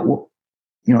 Now,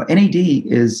 NAD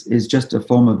is just a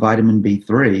form of vitamin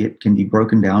B3. It can be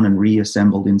broken down and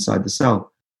reassembled inside the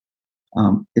cell.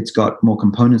 It's got more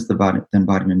components than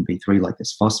vitamin B3, like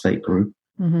this phosphate group.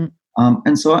 Mm-hmm.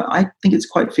 And so I think it's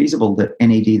quite feasible that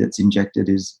NAD that's injected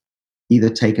is either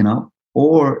taken up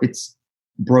or it's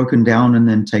broken down and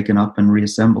then taken up and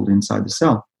reassembled inside the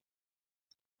cell.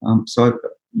 So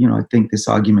I think this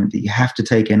argument that you have to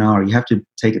take NR, you have to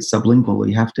take it sublingual, or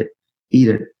you have to eat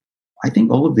it. I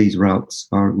think all of these routes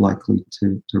are likely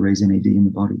to raise NAD in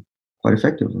the body quite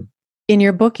effectively. In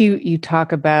your book, you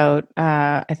talk about,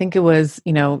 I think it was,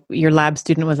 your lab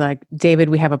student was like, David,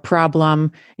 we have a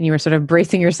problem. And you were sort of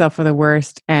bracing yourself for the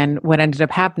worst. And what ended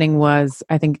up happening was,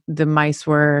 I think the mice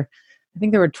were, they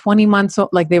were 20 months old,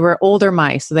 like they were older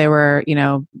mice. So they were,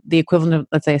 the equivalent of,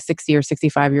 let's say, a 60 or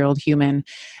 65-year-old human.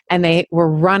 And they were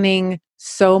running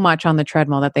so much on the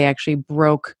treadmill that they actually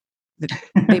broke the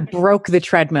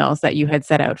treadmills that you had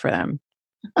set out for them.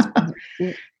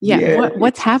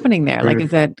 What's happening there? Like,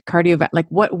 is that like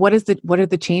what are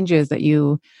the changes that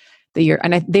you're,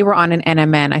 and they were on an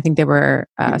NMN. I think they were,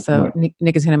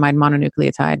 nicotinamide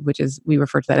mononucleotide, we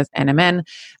refer to that as NMN.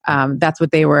 That's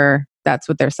what their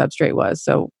substrate was.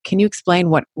 So can you explain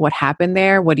what happened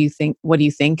there? What do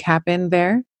you think happened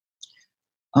there?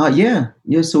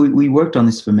 So we worked on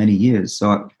this for many years.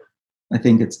 So I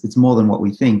think it's more than what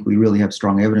we think. We really have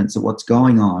strong evidence of what's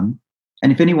going on.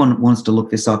 And if anyone wants to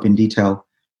look this up in detail,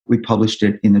 we published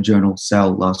it in the journal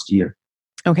Cell last year.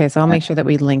 Okay, so I'll make sure that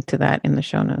we link to that in the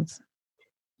show notes.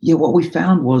 Yeah, what we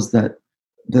found was that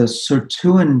the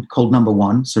sirtuin called number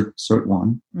 1,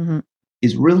 SIRT1, mm-hmm.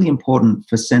 is really important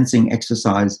for sensing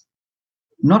exercise,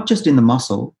 not just in the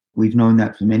muscle, we've known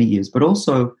that for many years, but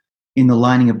also in the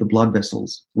lining of the blood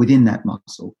vessels within that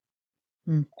muscle.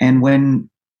 Mm. And when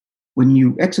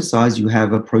you exercise, you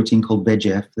have a protein called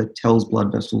VEGF that tells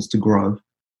blood vessels to grow.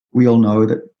 We all know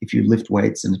that if you lift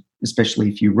weights, and especially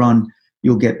if you run,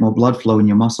 you'll get more blood flow in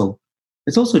your muscle.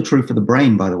 It's also true for the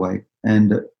brain, by the way.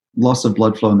 And loss of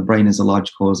blood flow in the brain is a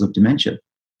large cause of dementia,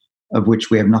 of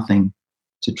which we have nothing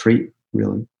to treat,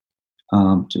 really.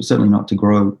 Certainly not to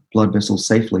grow blood vessels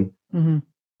safely. Mm-hmm.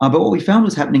 But what we found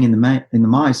was happening in the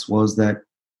mice was that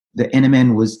the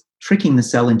NMN was tricking the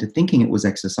cell into thinking it was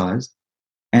exercise,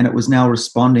 and it was now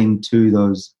responding to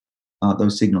those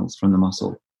signals from the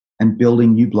muscle and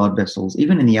building new blood vessels,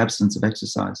 even in the absence of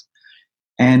exercise.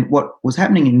 And what was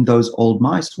happening in those old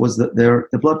mice was that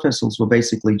the blood vessels were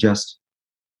basically just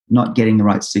not getting the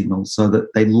right signals, so that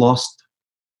they lost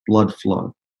blood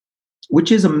flow,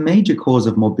 which is a major cause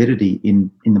of morbidity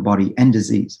in the body and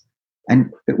disease.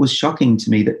 And it was shocking to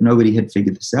me that nobody had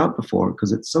figured this out before,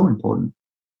 because it's so important.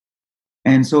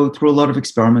 And so through a lot of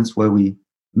experiments where we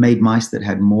made mice that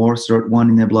had more SIRT1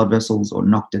 in their blood vessels or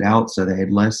knocked it out so they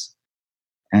had less,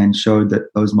 and showed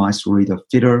that those mice were either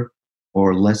fitter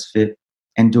or less fit,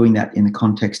 and doing that in the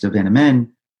context of NMN,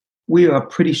 we are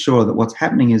pretty sure that what's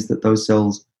happening is that those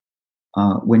cells,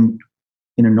 when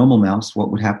in a normal mouse,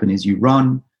 what would happen is you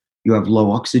run, you have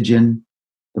low oxygen,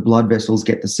 the blood vessels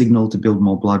get the signal to build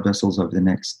more blood vessels over the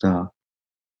next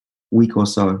week or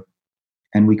so,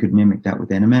 and we could mimic that with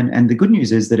NMN. And the good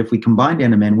news is that if we combined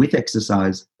NMN with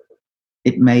exercise,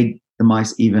 it made the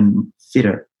mice even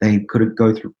fitter. They could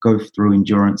go through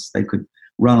endurance. They could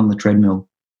run on the treadmill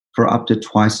for up to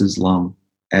twice as long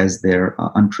as their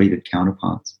untreated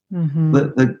counterparts. Mm-hmm.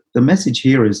 The message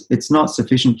here is it's not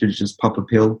sufficient to just pop a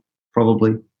pill,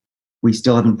 probably. We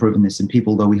still haven't proven this in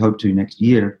people, though we hope to next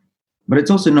year. But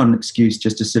it's also not an excuse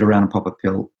just to sit around and pop a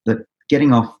pill. That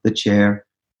getting off the chair,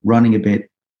 running a bit,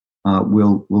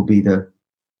 will be the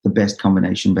best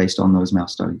combination based on those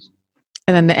mouse studies.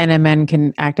 And then the NMN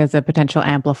can act as a potential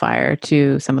amplifier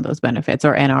to some of those benefits,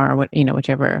 or NR,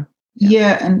 whichever.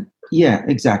 Yeah,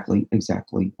 exactly.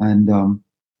 And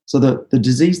so the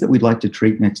disease that we'd like to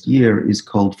treat next year is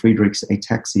called Friedreich's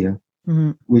ataxia,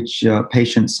 mm-hmm. which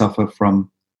patients suffer from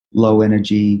low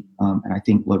energy and I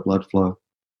think low blood flow.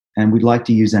 And we'd like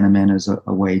to use NMN as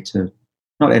a way to,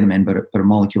 not NMN, but a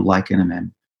molecule like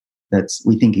NMN that's,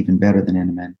 we think, even better than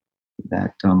NMN,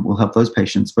 that will help those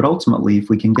patients. But ultimately, if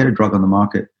we can get a drug on the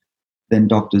market, then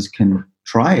doctors can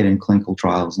try it in clinical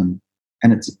trials, and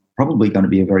it's probably going to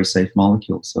be a very safe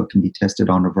molecule, so it can be tested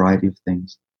on a variety of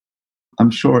things.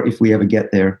 I'm sure if we ever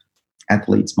get there,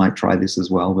 athletes might try this as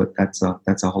well, but that's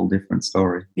a whole different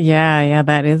story. Yeah,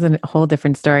 that is a whole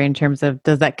different story in terms of,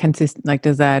 does that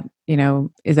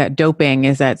is that doping?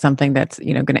 Is that something that's,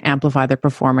 going to amplify their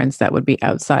performance that would be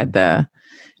outside the,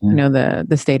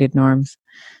 the stated norms?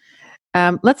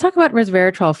 Let's talk about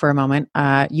resveratrol for a moment.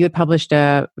 You had published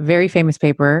a very famous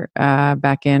paper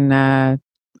back in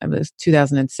it was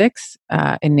 2006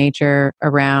 in Nature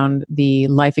around the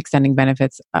life-extending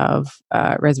benefits of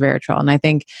resveratrol. And I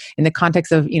think in the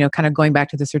context of, kind of going back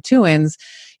to the sirtuins,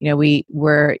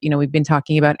 we've been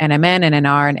talking about NMN and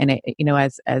NR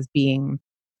and as being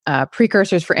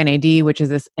precursors for NAD, which is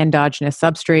this endogenous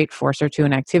substrate for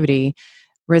sirtuin activity.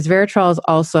 Resveratrol is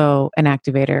also an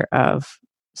activator of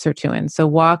sirtuin. So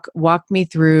walk me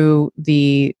through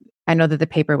the I know that the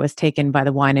paper was taken by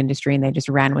the wine industry and they just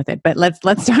ran with it. But let's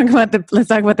talk about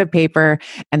the paper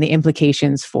and the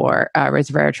implications for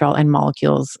resveratrol and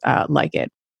molecules like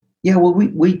it. Yeah, well,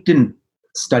 we didn't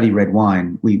study red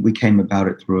wine. We came about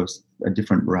it through a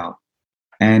different route.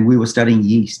 And we were studying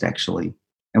yeast, actually.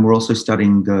 And we're also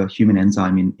studying the human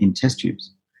enzyme in test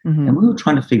tubes. Mm-hmm. And we were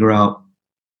trying to figure out,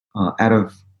 out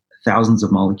of thousands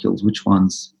of molecules, which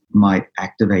ones might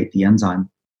activate the enzyme.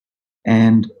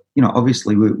 And,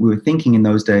 obviously we were thinking in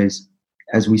those days,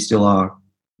 as we still are,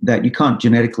 that you can't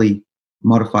genetically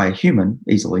modify a human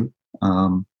easily,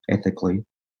 ethically.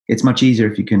 It's much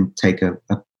easier if you can take a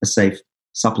safe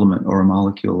supplement or a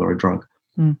molecule or a drug.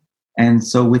 Mm. And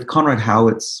so with Conrad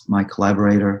Howitz, my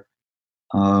collaborator,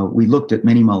 we looked at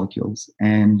many molecules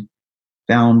and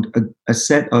found a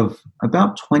set of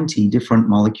about 20 different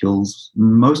molecules,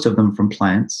 most of them from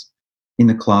plants, in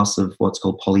the class of what's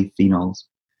called polyphenols,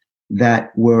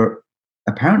 that were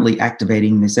apparently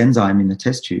activating this enzyme in the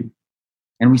test tube.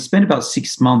 And we spent about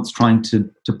 6 months trying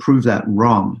to prove that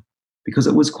wrong, because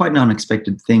it was quite an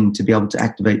unexpected thing to be able to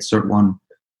activate SIRT1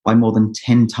 by more than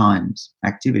 10 times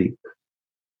activity.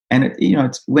 And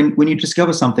it's when you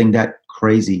discover something that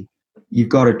crazy, you've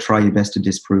got to try your best to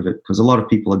disprove it, because a lot of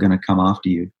people are going to come after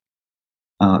you.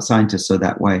 Scientists are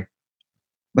that way.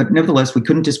 But nevertheless, we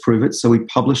couldn't disprove it, so we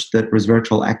published that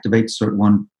resveratrol activates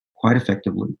SIRT1 quite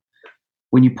effectively.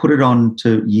 When you put it on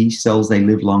to yeast cells, they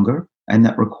live longer, and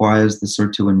that requires the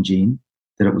sirtuin gene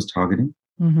that it was targeting.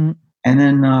 Mm-hmm. And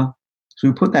then so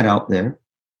we put that out there,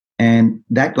 and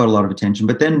that got a lot of attention.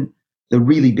 But then the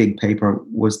really big paper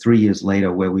was 3 years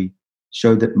later, where we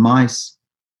showed that mice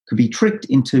could be tricked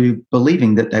into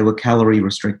believing that they were calorie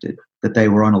restricted, that they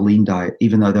were on a lean diet,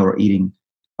 even though they were eating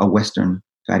a Western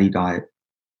fatty diet.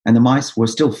 And the mice were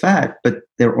still fat, but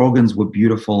their organs were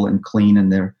beautiful and clean,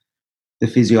 and the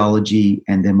physiology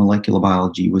and their molecular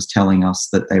biology was telling us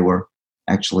that they were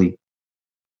actually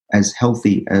as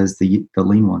healthy as the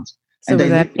lean ones. So was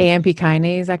that AMP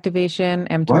kinase activation,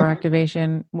 mTOR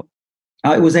activation?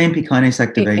 It was AMP kinase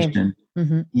activation.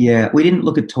 Mm-hmm. Yeah, we didn't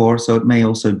look at TOR, so it may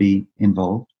also be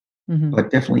involved, mm-hmm. but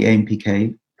definitely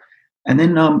AMPK. And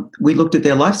then we looked at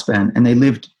their lifespan, and they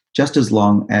lived just as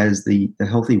long as the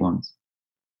healthy ones.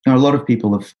 A lot of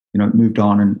people have moved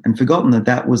on and forgotten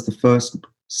that was the first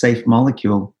safe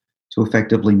molecule to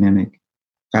effectively mimic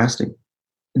fasting.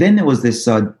 Then there was this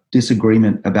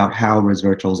disagreement about how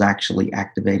resveratrol is actually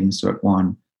activating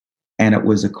SIRT1, and it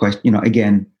was a question.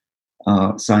 Again,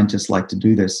 scientists like to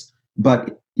do this,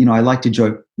 but I like to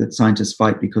joke that scientists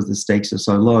fight because the stakes are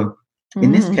so low. Mm-hmm.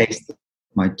 In this case,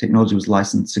 my technology was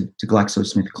licensed to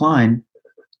GlaxoSmithKline,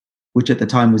 which at the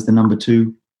time was the number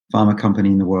 2 pharma company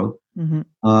in the world. Mm-hmm.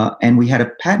 And we had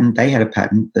a patent. They had a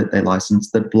patent that they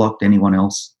licensed that blocked anyone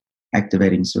else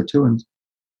activating sirtuins.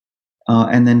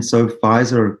 And then so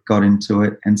Pfizer got into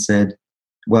it and said,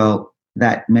 well,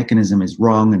 that mechanism is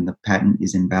wrong and the patent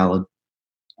is invalid.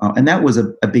 And that was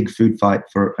a big food fight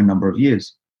for a number of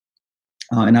years.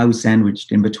 And I was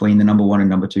sandwiched in between the number 1 and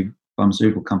number 2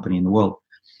 pharmaceutical company in the world.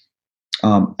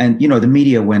 And the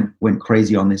media went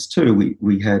crazy on this too.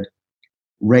 We had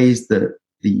raised the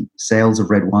sales of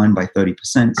red wine by 30%,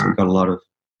 so we got a lot of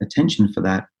attention for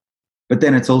that. But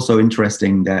then it's also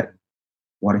interesting that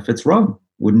what if it's wrong?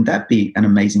 Wouldn't that be an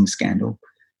amazing scandal?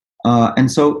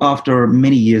 And so after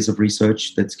many years of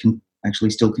research that's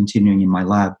actually still continuing in my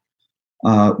lab,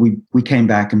 we came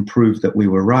back and proved that we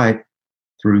were right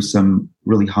through some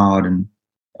really hard and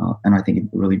I think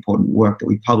really important work that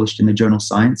we published in the journal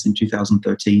Science in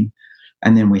 2013.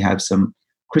 And then we have some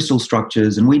crystal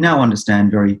structures, and we now understand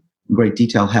very in great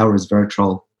detail how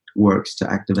resveratrol works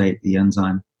to activate the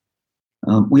enzyme.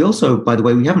 We also, by the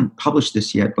way, we haven't published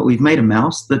this yet, but we've made a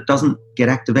mouse that doesn't get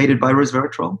activated by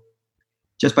resveratrol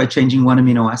just by changing one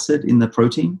amino acid in the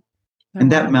protein.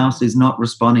 And that mouse is not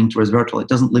responding to resveratrol. It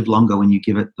doesn't live longer when you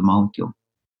give it the molecule.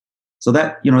 So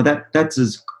that's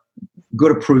as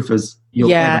good a proof as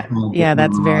you'll ever have. Yeah,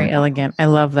 that's very elegant. I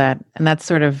love that. And that's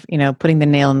sort of, putting the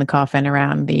nail in the coffin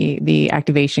around the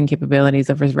activation capabilities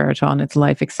of resveratrol and its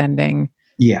life extending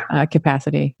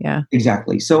capacity. Yeah,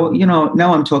 exactly. So,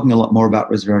 now I'm talking a lot more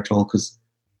about resveratrol because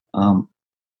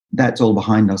that's all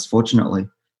behind us, fortunately.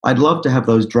 I'd love to have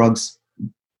those drugs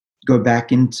go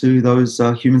back into those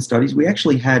human studies. We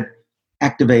actually had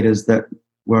activators that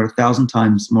were 1,000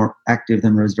 times more active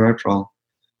than resveratrol,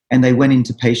 and they went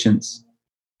into patients.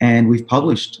 And we've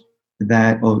published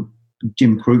that, or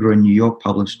Jim Kruger in New York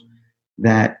published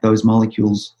that those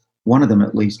molecules, one of them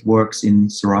at least, works in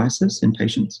psoriasis in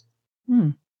patients.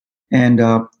 And,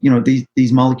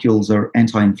 these molecules are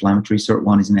anti-inflammatory.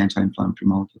 SIRT1 is an anti-inflammatory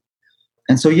molecule.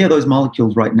 And so, yeah, those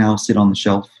molecules right now sit on the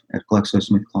shelf at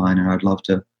GlaxoSmithKline, and I'd love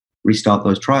to restart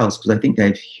those trials because I think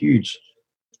there's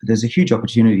a huge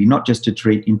opportunity, not just to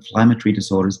treat inflammatory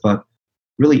disorders, but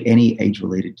really any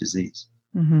age-related disease.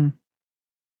 Mm-hmm.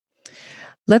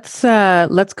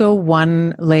 Let's go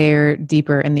one layer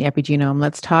deeper in the epigenome.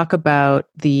 Let's talk about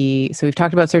so we've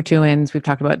talked about sirtuins, we've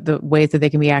talked about the ways that they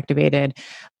can be activated.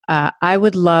 I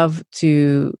would love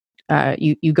to,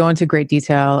 you go into great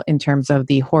detail in terms of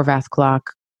the Horvath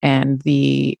clock and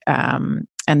the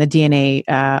DNA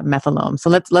methylome. So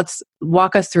let's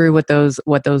walk us through what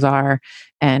those are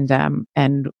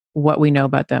and what we know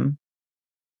about them.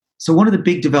 So one of the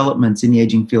big developments in the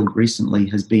aging field recently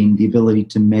has been the ability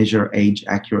to measure age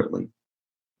accurately.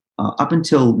 Up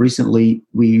until recently,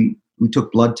 we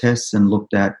took blood tests and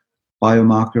looked at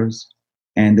biomarkers.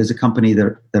 And there's a company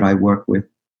that I work with,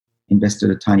 invested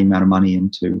a tiny amount of money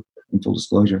into, in full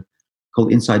disclosure,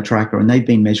 called Inside Tracker. And they've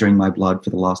been measuring my blood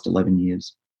for the last 11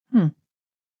 years.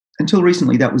 Until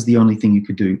recently, that was the only thing you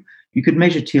could do. You could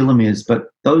measure telomeres,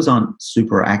 but those aren't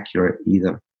super accurate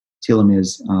either.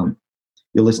 Telomeres,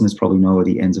 your listeners probably know, are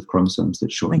the ends of chromosomes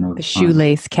that shorten over the time.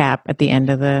 shoelace cap at the end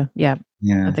of the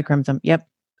at the chromosome. Yep.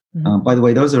 Mm-hmm. By the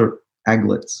way, those are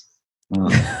aglets. Who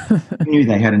knew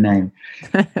they had a name?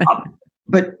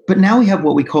 But now we have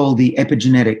what we call the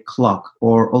epigenetic clock,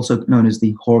 or also known as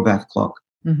the Horvath clock,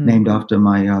 named after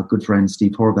my good friend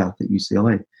Steve Horvath at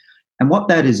UCLA. And what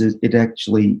that is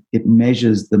it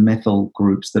measures the methyl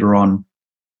groups that are on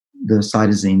the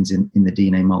cytosines in the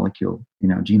DNA molecule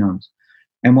in our genomes.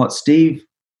 And what Steve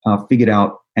figured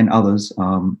out, and others,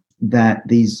 that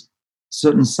these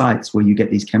certain sites where you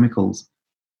get these chemicals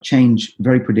change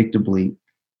very predictably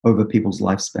over people's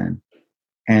lifespan.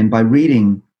 And by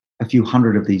reading a few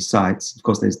hundred of these sites, of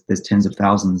course there's tens of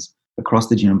thousands across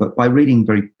the genome, but by reading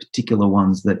very particular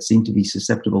ones that seem to be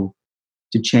susceptible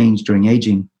to change during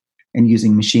aging, and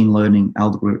using machine learning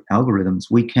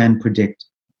algorithms, we can predict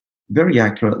very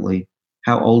accurately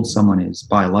how old someone is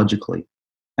biologically.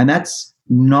 And that's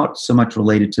not so much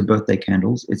related to birthday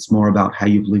candles. It's more about how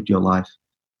you've lived your life.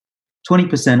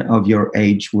 20% of your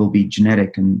age will be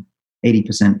genetic, and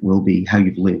 80% will be how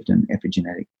you've lived and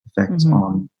epigenetic effects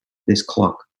on this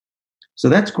clock. So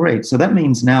that's great. So that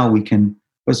means now we can,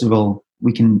 first of all,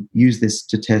 we can use this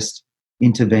to test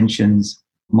interventions,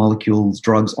 molecules,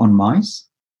 drugs on mice,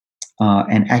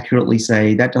 and accurately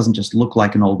say that doesn't just look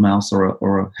like an old mouse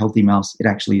or a healthy mouse. It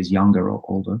actually is younger or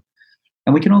older.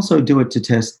 And we can also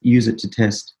use it to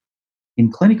test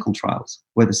in clinical trials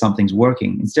whether something's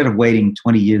working. Instead of waiting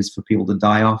 20 years for people to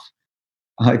die off,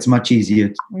 it's much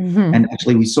easier. And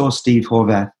actually, we saw Steve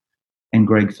Horvath and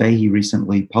Greg Fahey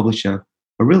recently publish a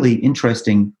really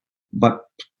interesting but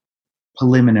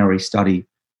preliminary study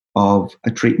of a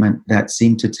treatment that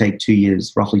seemed to take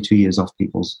roughly 2 years off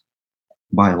people's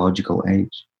biological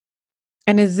age.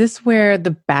 And is this where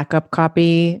the backup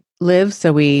copy lives?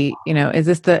 So is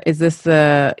this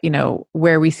the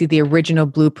where we see the original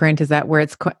blueprint? Is that where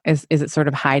is it sort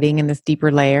of hiding in this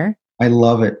deeper layer? I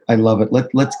love it.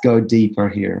 Let's go deeper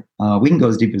here. We can go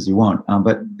as deep as you want,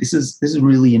 but this is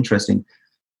really interesting.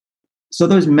 So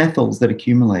those methyls that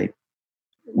accumulate,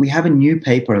 we have a new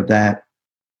paper that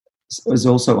is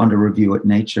also under review at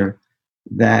Nature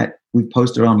that we've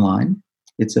posted online.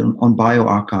 It's on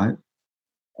bioRxiv,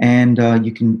 and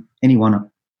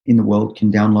anyone in the world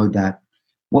can download that.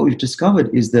 What we've discovered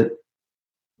is that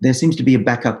there seems to be a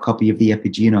backup copy of the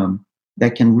epigenome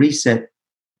that can reset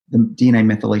the DNA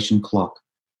methylation clock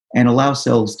and allow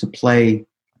cells to play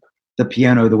the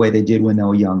piano the way they did when they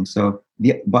were young. So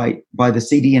by the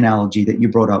CD analogy that you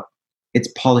brought up, it's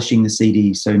polishing the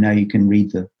CD so now you can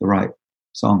read the right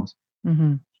songs.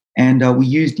 And we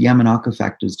used Yamanaka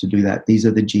factors to do that. These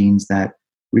are the genes that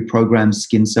reprogram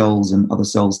skin cells and other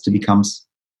cells to become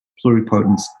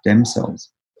pluripotent stem cells.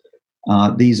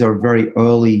 These are very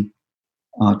early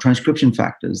transcription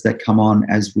factors that come on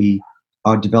as we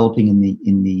are developing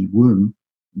in the womb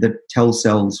that tell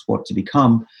cells what to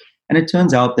become. And it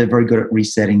turns out they're very good at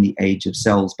resetting the age of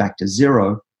cells back to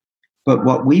zero. But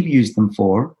what we've used them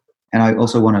for, and I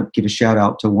also want to give a shout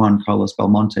out to Juan Carlos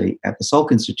Belmonte at the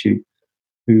Salk Institute,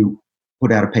 who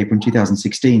put out a paper in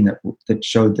 2016 that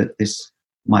showed that this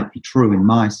might be true in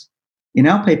mice. In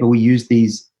our paper, we used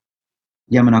these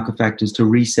Yamanaka factors to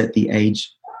reset the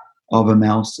age of a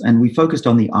mouse. And we focused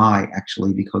on the eye,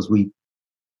 actually, because we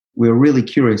were really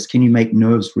curious, can you make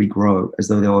nerves regrow as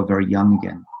though they were very young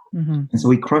again? And so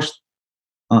we crushed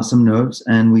some nerves,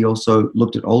 and we also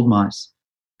looked at old mice,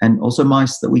 and also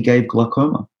mice that we gave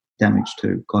glaucoma damage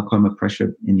to, glaucoma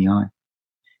pressure in the eye.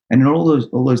 And in all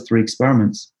those three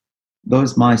experiments,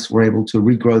 those mice were able to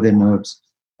regrow their nerves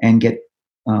and get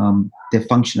their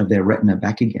function of their retina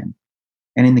back again.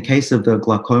 And in the case of the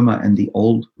glaucoma and the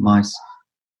old mice,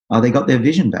 they got their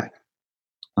vision back.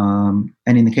 And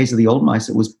in the case of the old mice,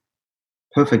 it was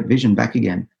perfect vision back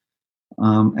again.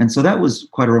 And so that was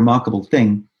quite a remarkable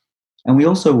thing. And we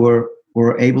also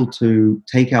were able to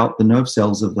take out the nerve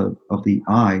cells of the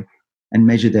eye and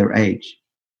measure their age.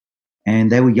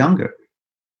 And they were younger.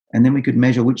 And then we could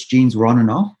measure which genes were on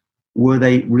and off. Were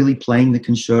they really playing the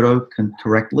concerto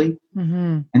correctly?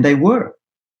 Mm-hmm. And they were.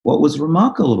 What was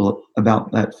remarkable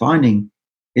about that finding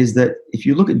is that if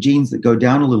you look at genes that go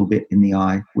down a little bit in the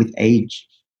eye with age,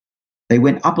 they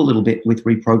went up a little bit with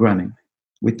reprogramming,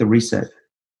 with the reset.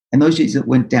 And those genes that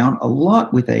went down a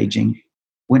lot with aging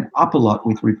went up a lot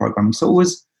with reprogramming. So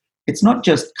it's not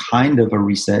just kind of a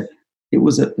reset. It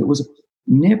was a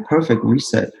near perfect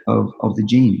reset of the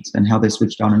genes and how they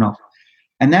switched on and off.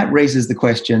 And that raises the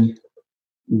question,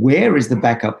 where is the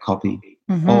backup copy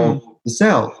of the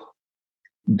cell?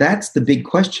 That's the big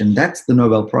question. That's the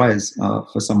Nobel Prize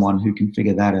for someone who can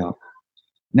figure that out.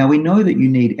 Now, we know that you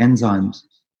need enzymes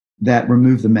that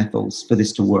remove the methyls for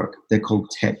this to work. They're called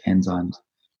TET enzymes.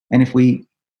 And if we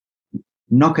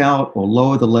knock out or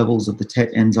lower the levels of the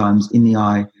TET enzymes in the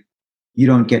eye, you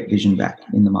don't get vision back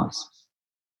in the mice.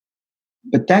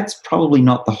 But that's probably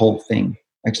not the whole thing.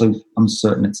 Actually, I'm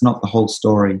certain it's not the whole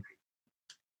story.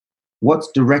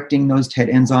 What's directing those TET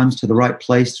enzymes to the right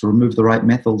place to remove the right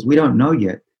methyls? We don't know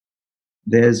yet.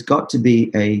 There's got to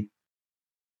be a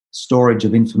storage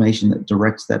of information that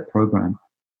directs that program.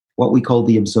 What we call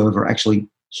the observer. Actually,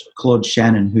 Claude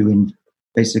Shannon, who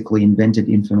basically invented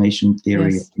information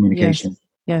theory of communication,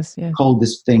 Yes. called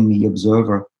this thing the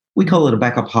observer. We call it a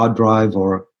backup hard drive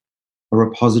or a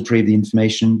repository of the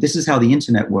information. This is how the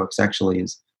internet works, actually,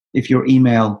 is if your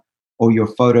email or your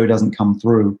photo doesn't come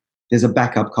through, there's a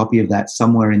backup copy of that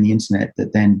somewhere in the internet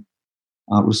that then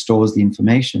restores the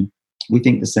information. We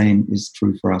think the same is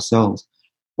true for ourselves.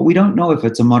 But we don't know if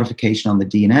it's a modification on the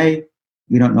DNA.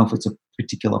 We don't know if it's a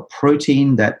particular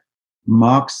protein that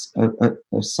marks a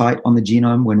site on the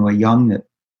genome when we're young that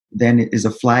then it is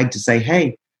a flag to say,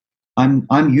 hey,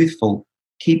 I'm youthful,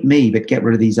 keep me, but get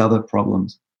rid of these other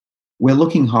problems. We're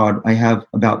looking hard. I have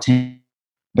about 10,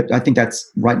 but I think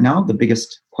that's right now the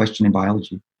biggest question in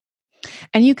biology.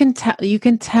 And you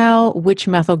can tell which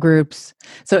methyl groups.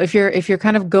 So if you're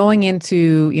kind of going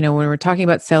into, when we're talking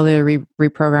about cellular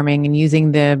reprogramming and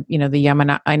using the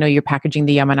Yamanaka, I know you're packaging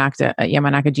the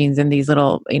Yamanaka genes in these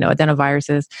little,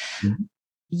 adenoviruses. Mm-hmm.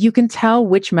 You can tell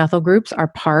which methyl groups are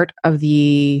part of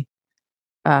the,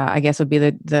 I guess would be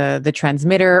the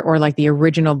transmitter or like the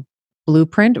original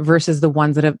blueprint versus the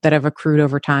ones that have accrued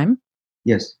over time.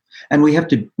 Yes, and we have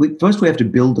to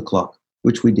build the clock,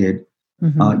 which we did.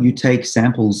 Mm-hmm. You take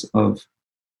samples of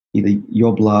either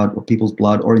your blood or people's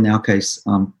blood, or in our case,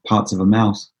 parts of a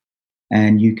mouse,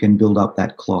 and you can build up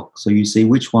that clock. So you see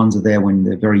which ones are there when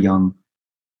they're very young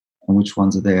and which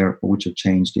ones are there or which have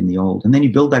changed in the old. And then you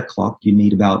build that clock. You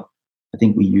need I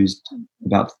think we used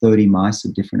about 30 mice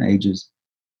of different ages,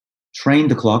 trained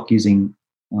the clock using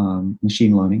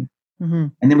machine learning. Mm-hmm.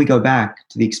 And then we go back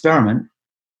to the experiment.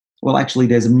 Well, actually,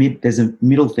 there's a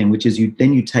middle thing, which is you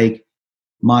take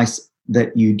mice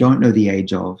that you don't know the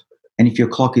age of, and if your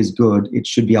clock is good, it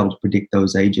should be able to predict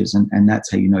those ages, and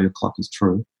that's how you know your clock is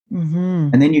true. Mm-hmm.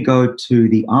 And then you go to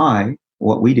the eye.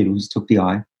 What we did was took the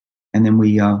eye, and then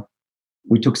we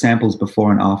took samples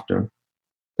before and after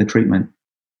the treatment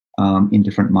in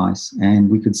different mice, and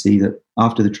we could see that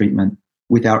after the treatment,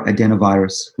 with our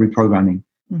adenovirus reprogramming,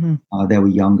 mm-hmm. They were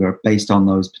younger based on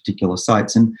those particular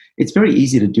sites. And it's very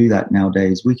easy to do that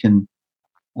nowadays. We can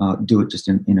do it just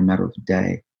in a matter of a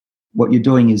day. What you're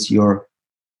doing is you're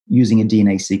using a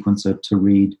DNA sequencer to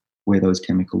read where those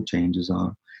chemical changes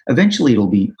are. Eventually, it'll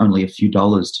be only a few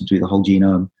dollars to do the whole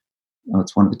genome.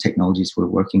 It's one of the technologies we're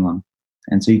working on.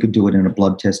 And so you could do it in a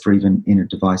blood test or even in a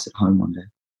device at home one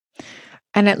day.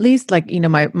 And at least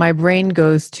my brain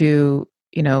goes to,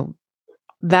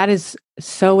 that is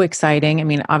so exciting. I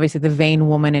mean, obviously the vain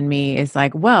woman in me is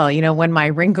like, well, when my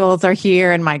wrinkles are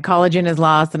here and my collagen is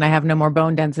lost and I have no more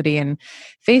bone density and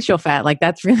facial fat, like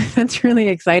that's really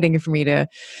exciting for me to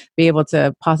be able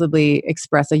to possibly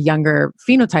express a younger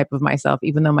phenotype of myself,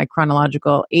 even though my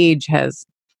chronological age has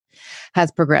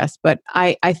progressed. But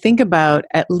I think about,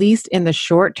 at least in the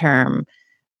short term,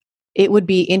 it would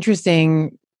be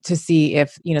interesting to see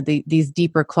if, these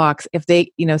deeper clocks, if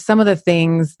they, some of the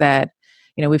things that,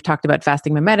 we've talked about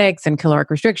fasting mimetics and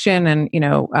caloric restriction and,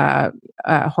 hormetic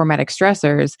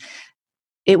stressors.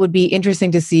 It would be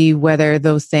interesting to see whether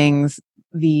those things,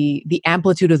 the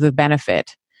amplitude of the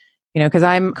benefit because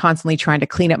I'm constantly trying to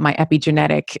clean up my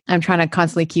epigenetic. I'm trying to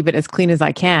constantly keep it as clean as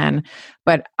I can,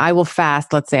 but I will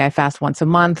fast. Let's say I fast once a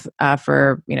month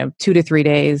for 2 to 3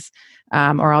 days,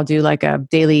 or I'll do like a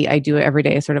daily. I do it every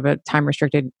day, sort of a time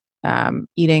restricted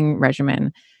eating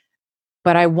regimen.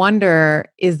 But I wonder,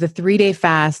 is the 3-day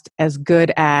fast as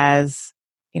good as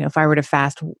if I were to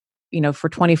fast for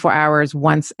 24 hours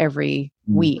once every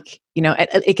week?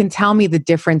 It can tell me the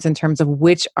difference in terms of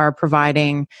which are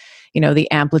providing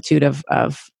the amplitude of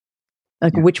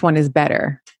which one is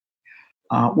better.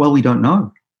 Well, we don't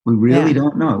know. We really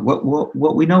don't know.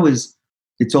 What we know is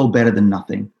it's all better than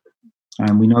nothing.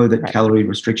 And we know that calorie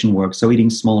restriction works. So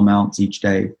eating small amounts each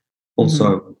day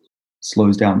also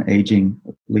slows down aging,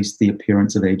 at least the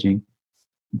appearance of aging.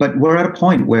 But we're at a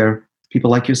point where people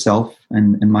like yourself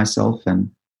and myself and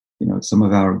some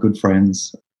of our good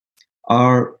friends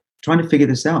are trying to figure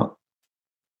this out.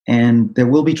 And there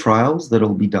will be trials that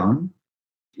will be done.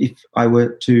 If I were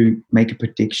to make a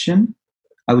prediction,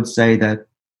 I would say that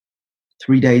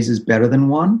 3 days is better than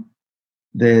 1.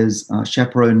 There's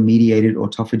chaperone-mediated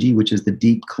autophagy, which is the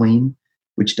deep clean,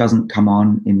 which doesn't come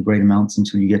on in great amounts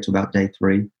until you get to about day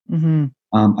 3.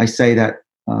 I say that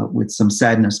with some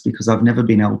sadness because I've never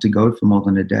been able to go for more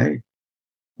than a day.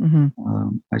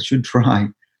 I should try.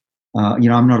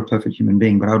 I'm not a perfect human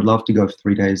being, but I would love to go for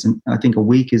 3 days. And I think a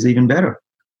week is even better.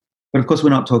 But of course, we're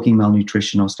not talking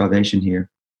malnutrition or starvation here.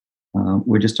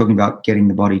 We're just talking about getting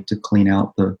the body to clean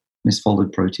out the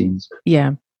misfolded proteins.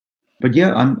 Yeah. But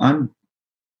yeah, I'm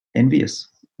envious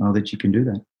that you can do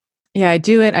that. Yeah, I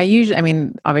do it.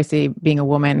 Obviously being a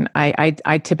woman,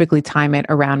 I typically time it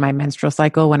around my menstrual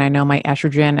cycle when I know my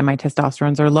estrogen and my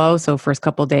testosterones are low. So first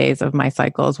couple of days of my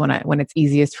cycles when it's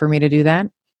easiest for me to do that.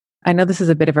 I know this is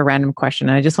a bit of a random question,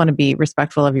 and I just want to be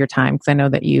respectful of your time because I know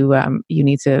that we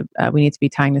need to be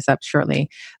tying this up shortly.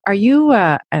 Are you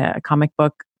a comic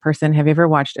book person? Have you ever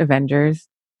watched Avengers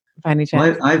by any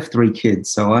chance? Well, I have 3 kids,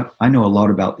 so I know a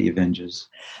lot about the Avengers.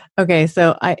 Okay,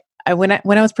 so when I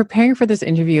was preparing for this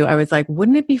interview, I was like,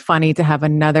 wouldn't it be funny to have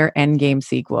another Endgame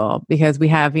sequel? Because we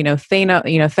have,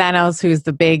 Thanos, who's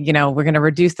the big, we're going to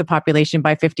reduce the population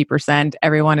by 50%.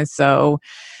 Everyone is so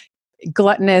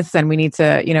gluttonous and we need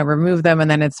to, remove them.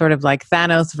 And then it's sort of like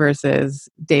Thanos versus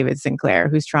David Sinclair,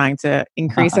 who's trying to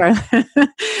increase our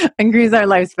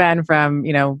lifespan from,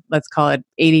 let's call it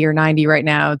 80 or 90 right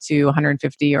now to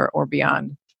 150 or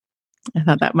beyond. I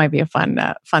thought that might be a fun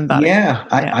thought. Yeah,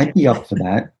 I'd be up for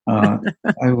that.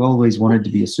 I've always wanted to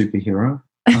be a superhero.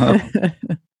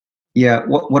 Yeah,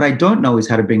 what I don't know is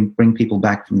how to bring people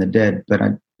back from the dead, but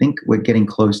I think we're getting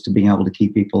close to being able to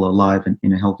keep people alive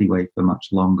in a healthy way for much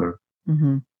longer.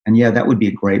 And yeah, that would be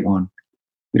a great one.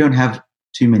 We don't have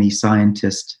too many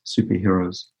scientist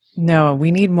superheroes. No,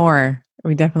 we need more.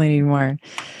 We definitely need more.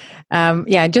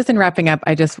 Just in wrapping up,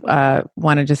 I just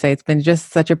wanted to say it's been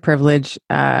just such a privilege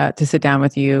to sit down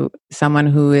with you, someone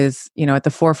who is, at the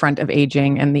forefront of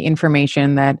aging and the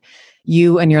information that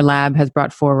you and your lab has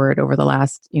brought forward over the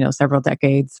last, several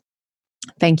decades.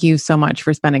 Thank you so much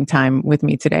for spending time with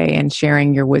me today and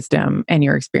sharing your wisdom and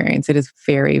your experience. It is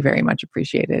very, very much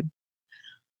appreciated.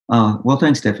 Well,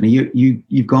 thanks, Stephanie.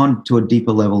 You've gone to a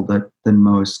deeper level than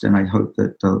most, and I hope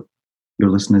that your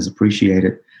listeners appreciate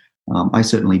it. I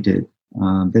certainly did.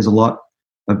 There's a lot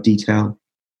of detail.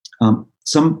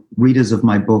 Some readers of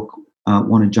my book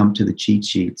want to jump to the cheat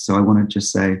sheet. So I want to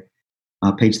just say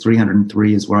page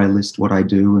 303 is where I list what I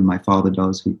do and my father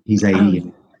does. He's 80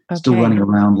 and still running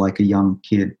around like a young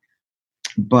kid.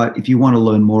 But if you want to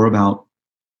learn more about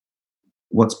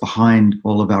what's behind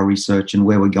all of our research and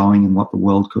where we're going and what the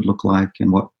world could look like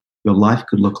and what your life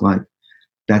could look like,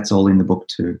 that's all in the book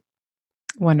too.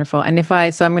 Wonderful. And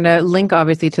so I'm going to link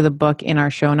obviously to the book in our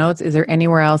show notes. Is there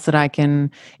anywhere else that I can,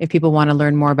 if people want to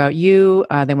learn more about you,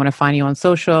 they want to find you on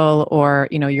social or,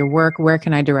 your work, where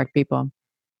can I direct people?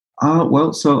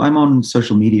 So I'm on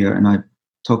social media and I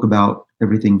talk about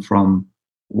everything from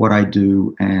what I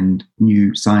do and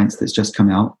new science that's just come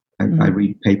out. I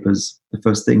read papers the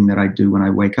first thing that I do when I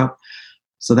wake up.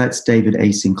 So that's David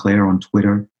A. Sinclair on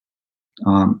Twitter.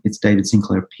 It's David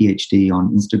Sinclair, PhD on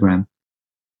Instagram.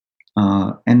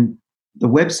 And the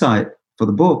website for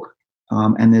the book,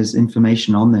 and there's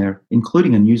information on there,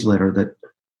 including a newsletter that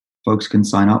folks can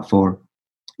sign up for,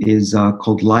 is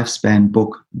called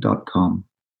lifespanbook.com.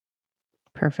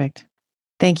 Perfect.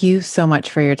 Thank you so much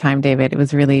for your time, David. It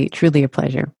was really, truly a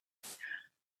pleasure.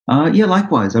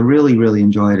 Likewise. I really, really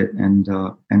enjoyed it. And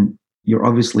you're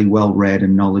obviously well-read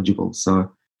and knowledgeable.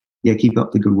 So, yeah, keep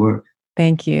up the good work.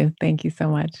 Thank you. Thank you so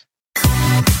much.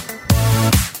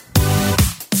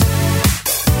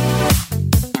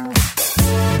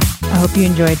 I hope you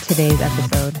enjoyed today's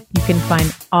episode. You can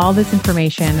find all this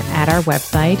information at our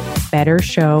website,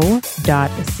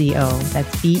 bettershow.co.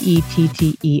 That's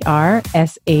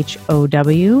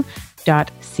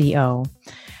BETTERSHOW.co.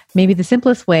 Maybe the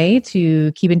simplest way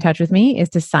to keep in touch with me is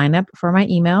to sign up for my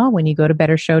email. When you go to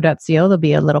bettershow.co, there'll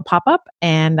be a little pop-up,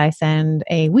 and I send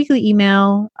a weekly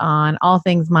email on all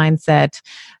things mindset,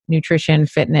 nutrition,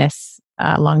 fitness,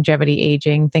 longevity,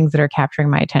 aging, things that are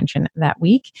capturing my attention that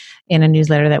week in a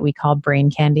newsletter that we call Brain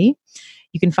Candy.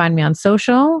 You can find me on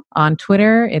social. On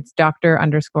Twitter, it's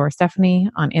Dr._Stephanie.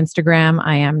 On Instagram,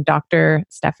 I am Dr.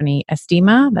 Stephanie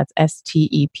Estima. That's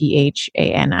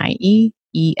STEPHANIEESTIMA.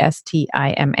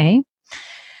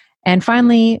 And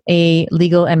finally, a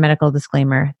legal and medical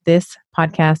disclaimer. This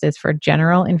podcast is for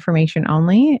general information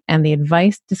only, and the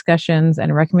advice, discussions,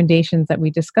 and recommendations that we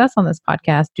discuss on this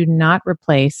podcast do not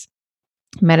replace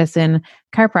medicine,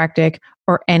 chiropractic,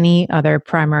 or any other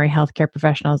primary healthcare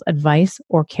professional's advice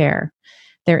or care.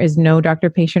 There is no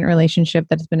doctor-patient relationship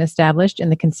that has been established in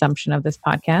the consumption of this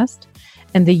podcast,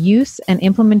 and the use and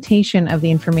implementation of the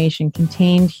information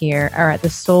contained here are at the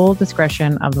sole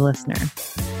discretion of the listener.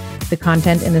 The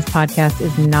content in this podcast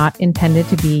is not intended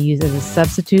to be used as a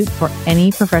substitute for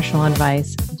any professional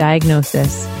advice,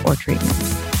 diagnosis, or treatment.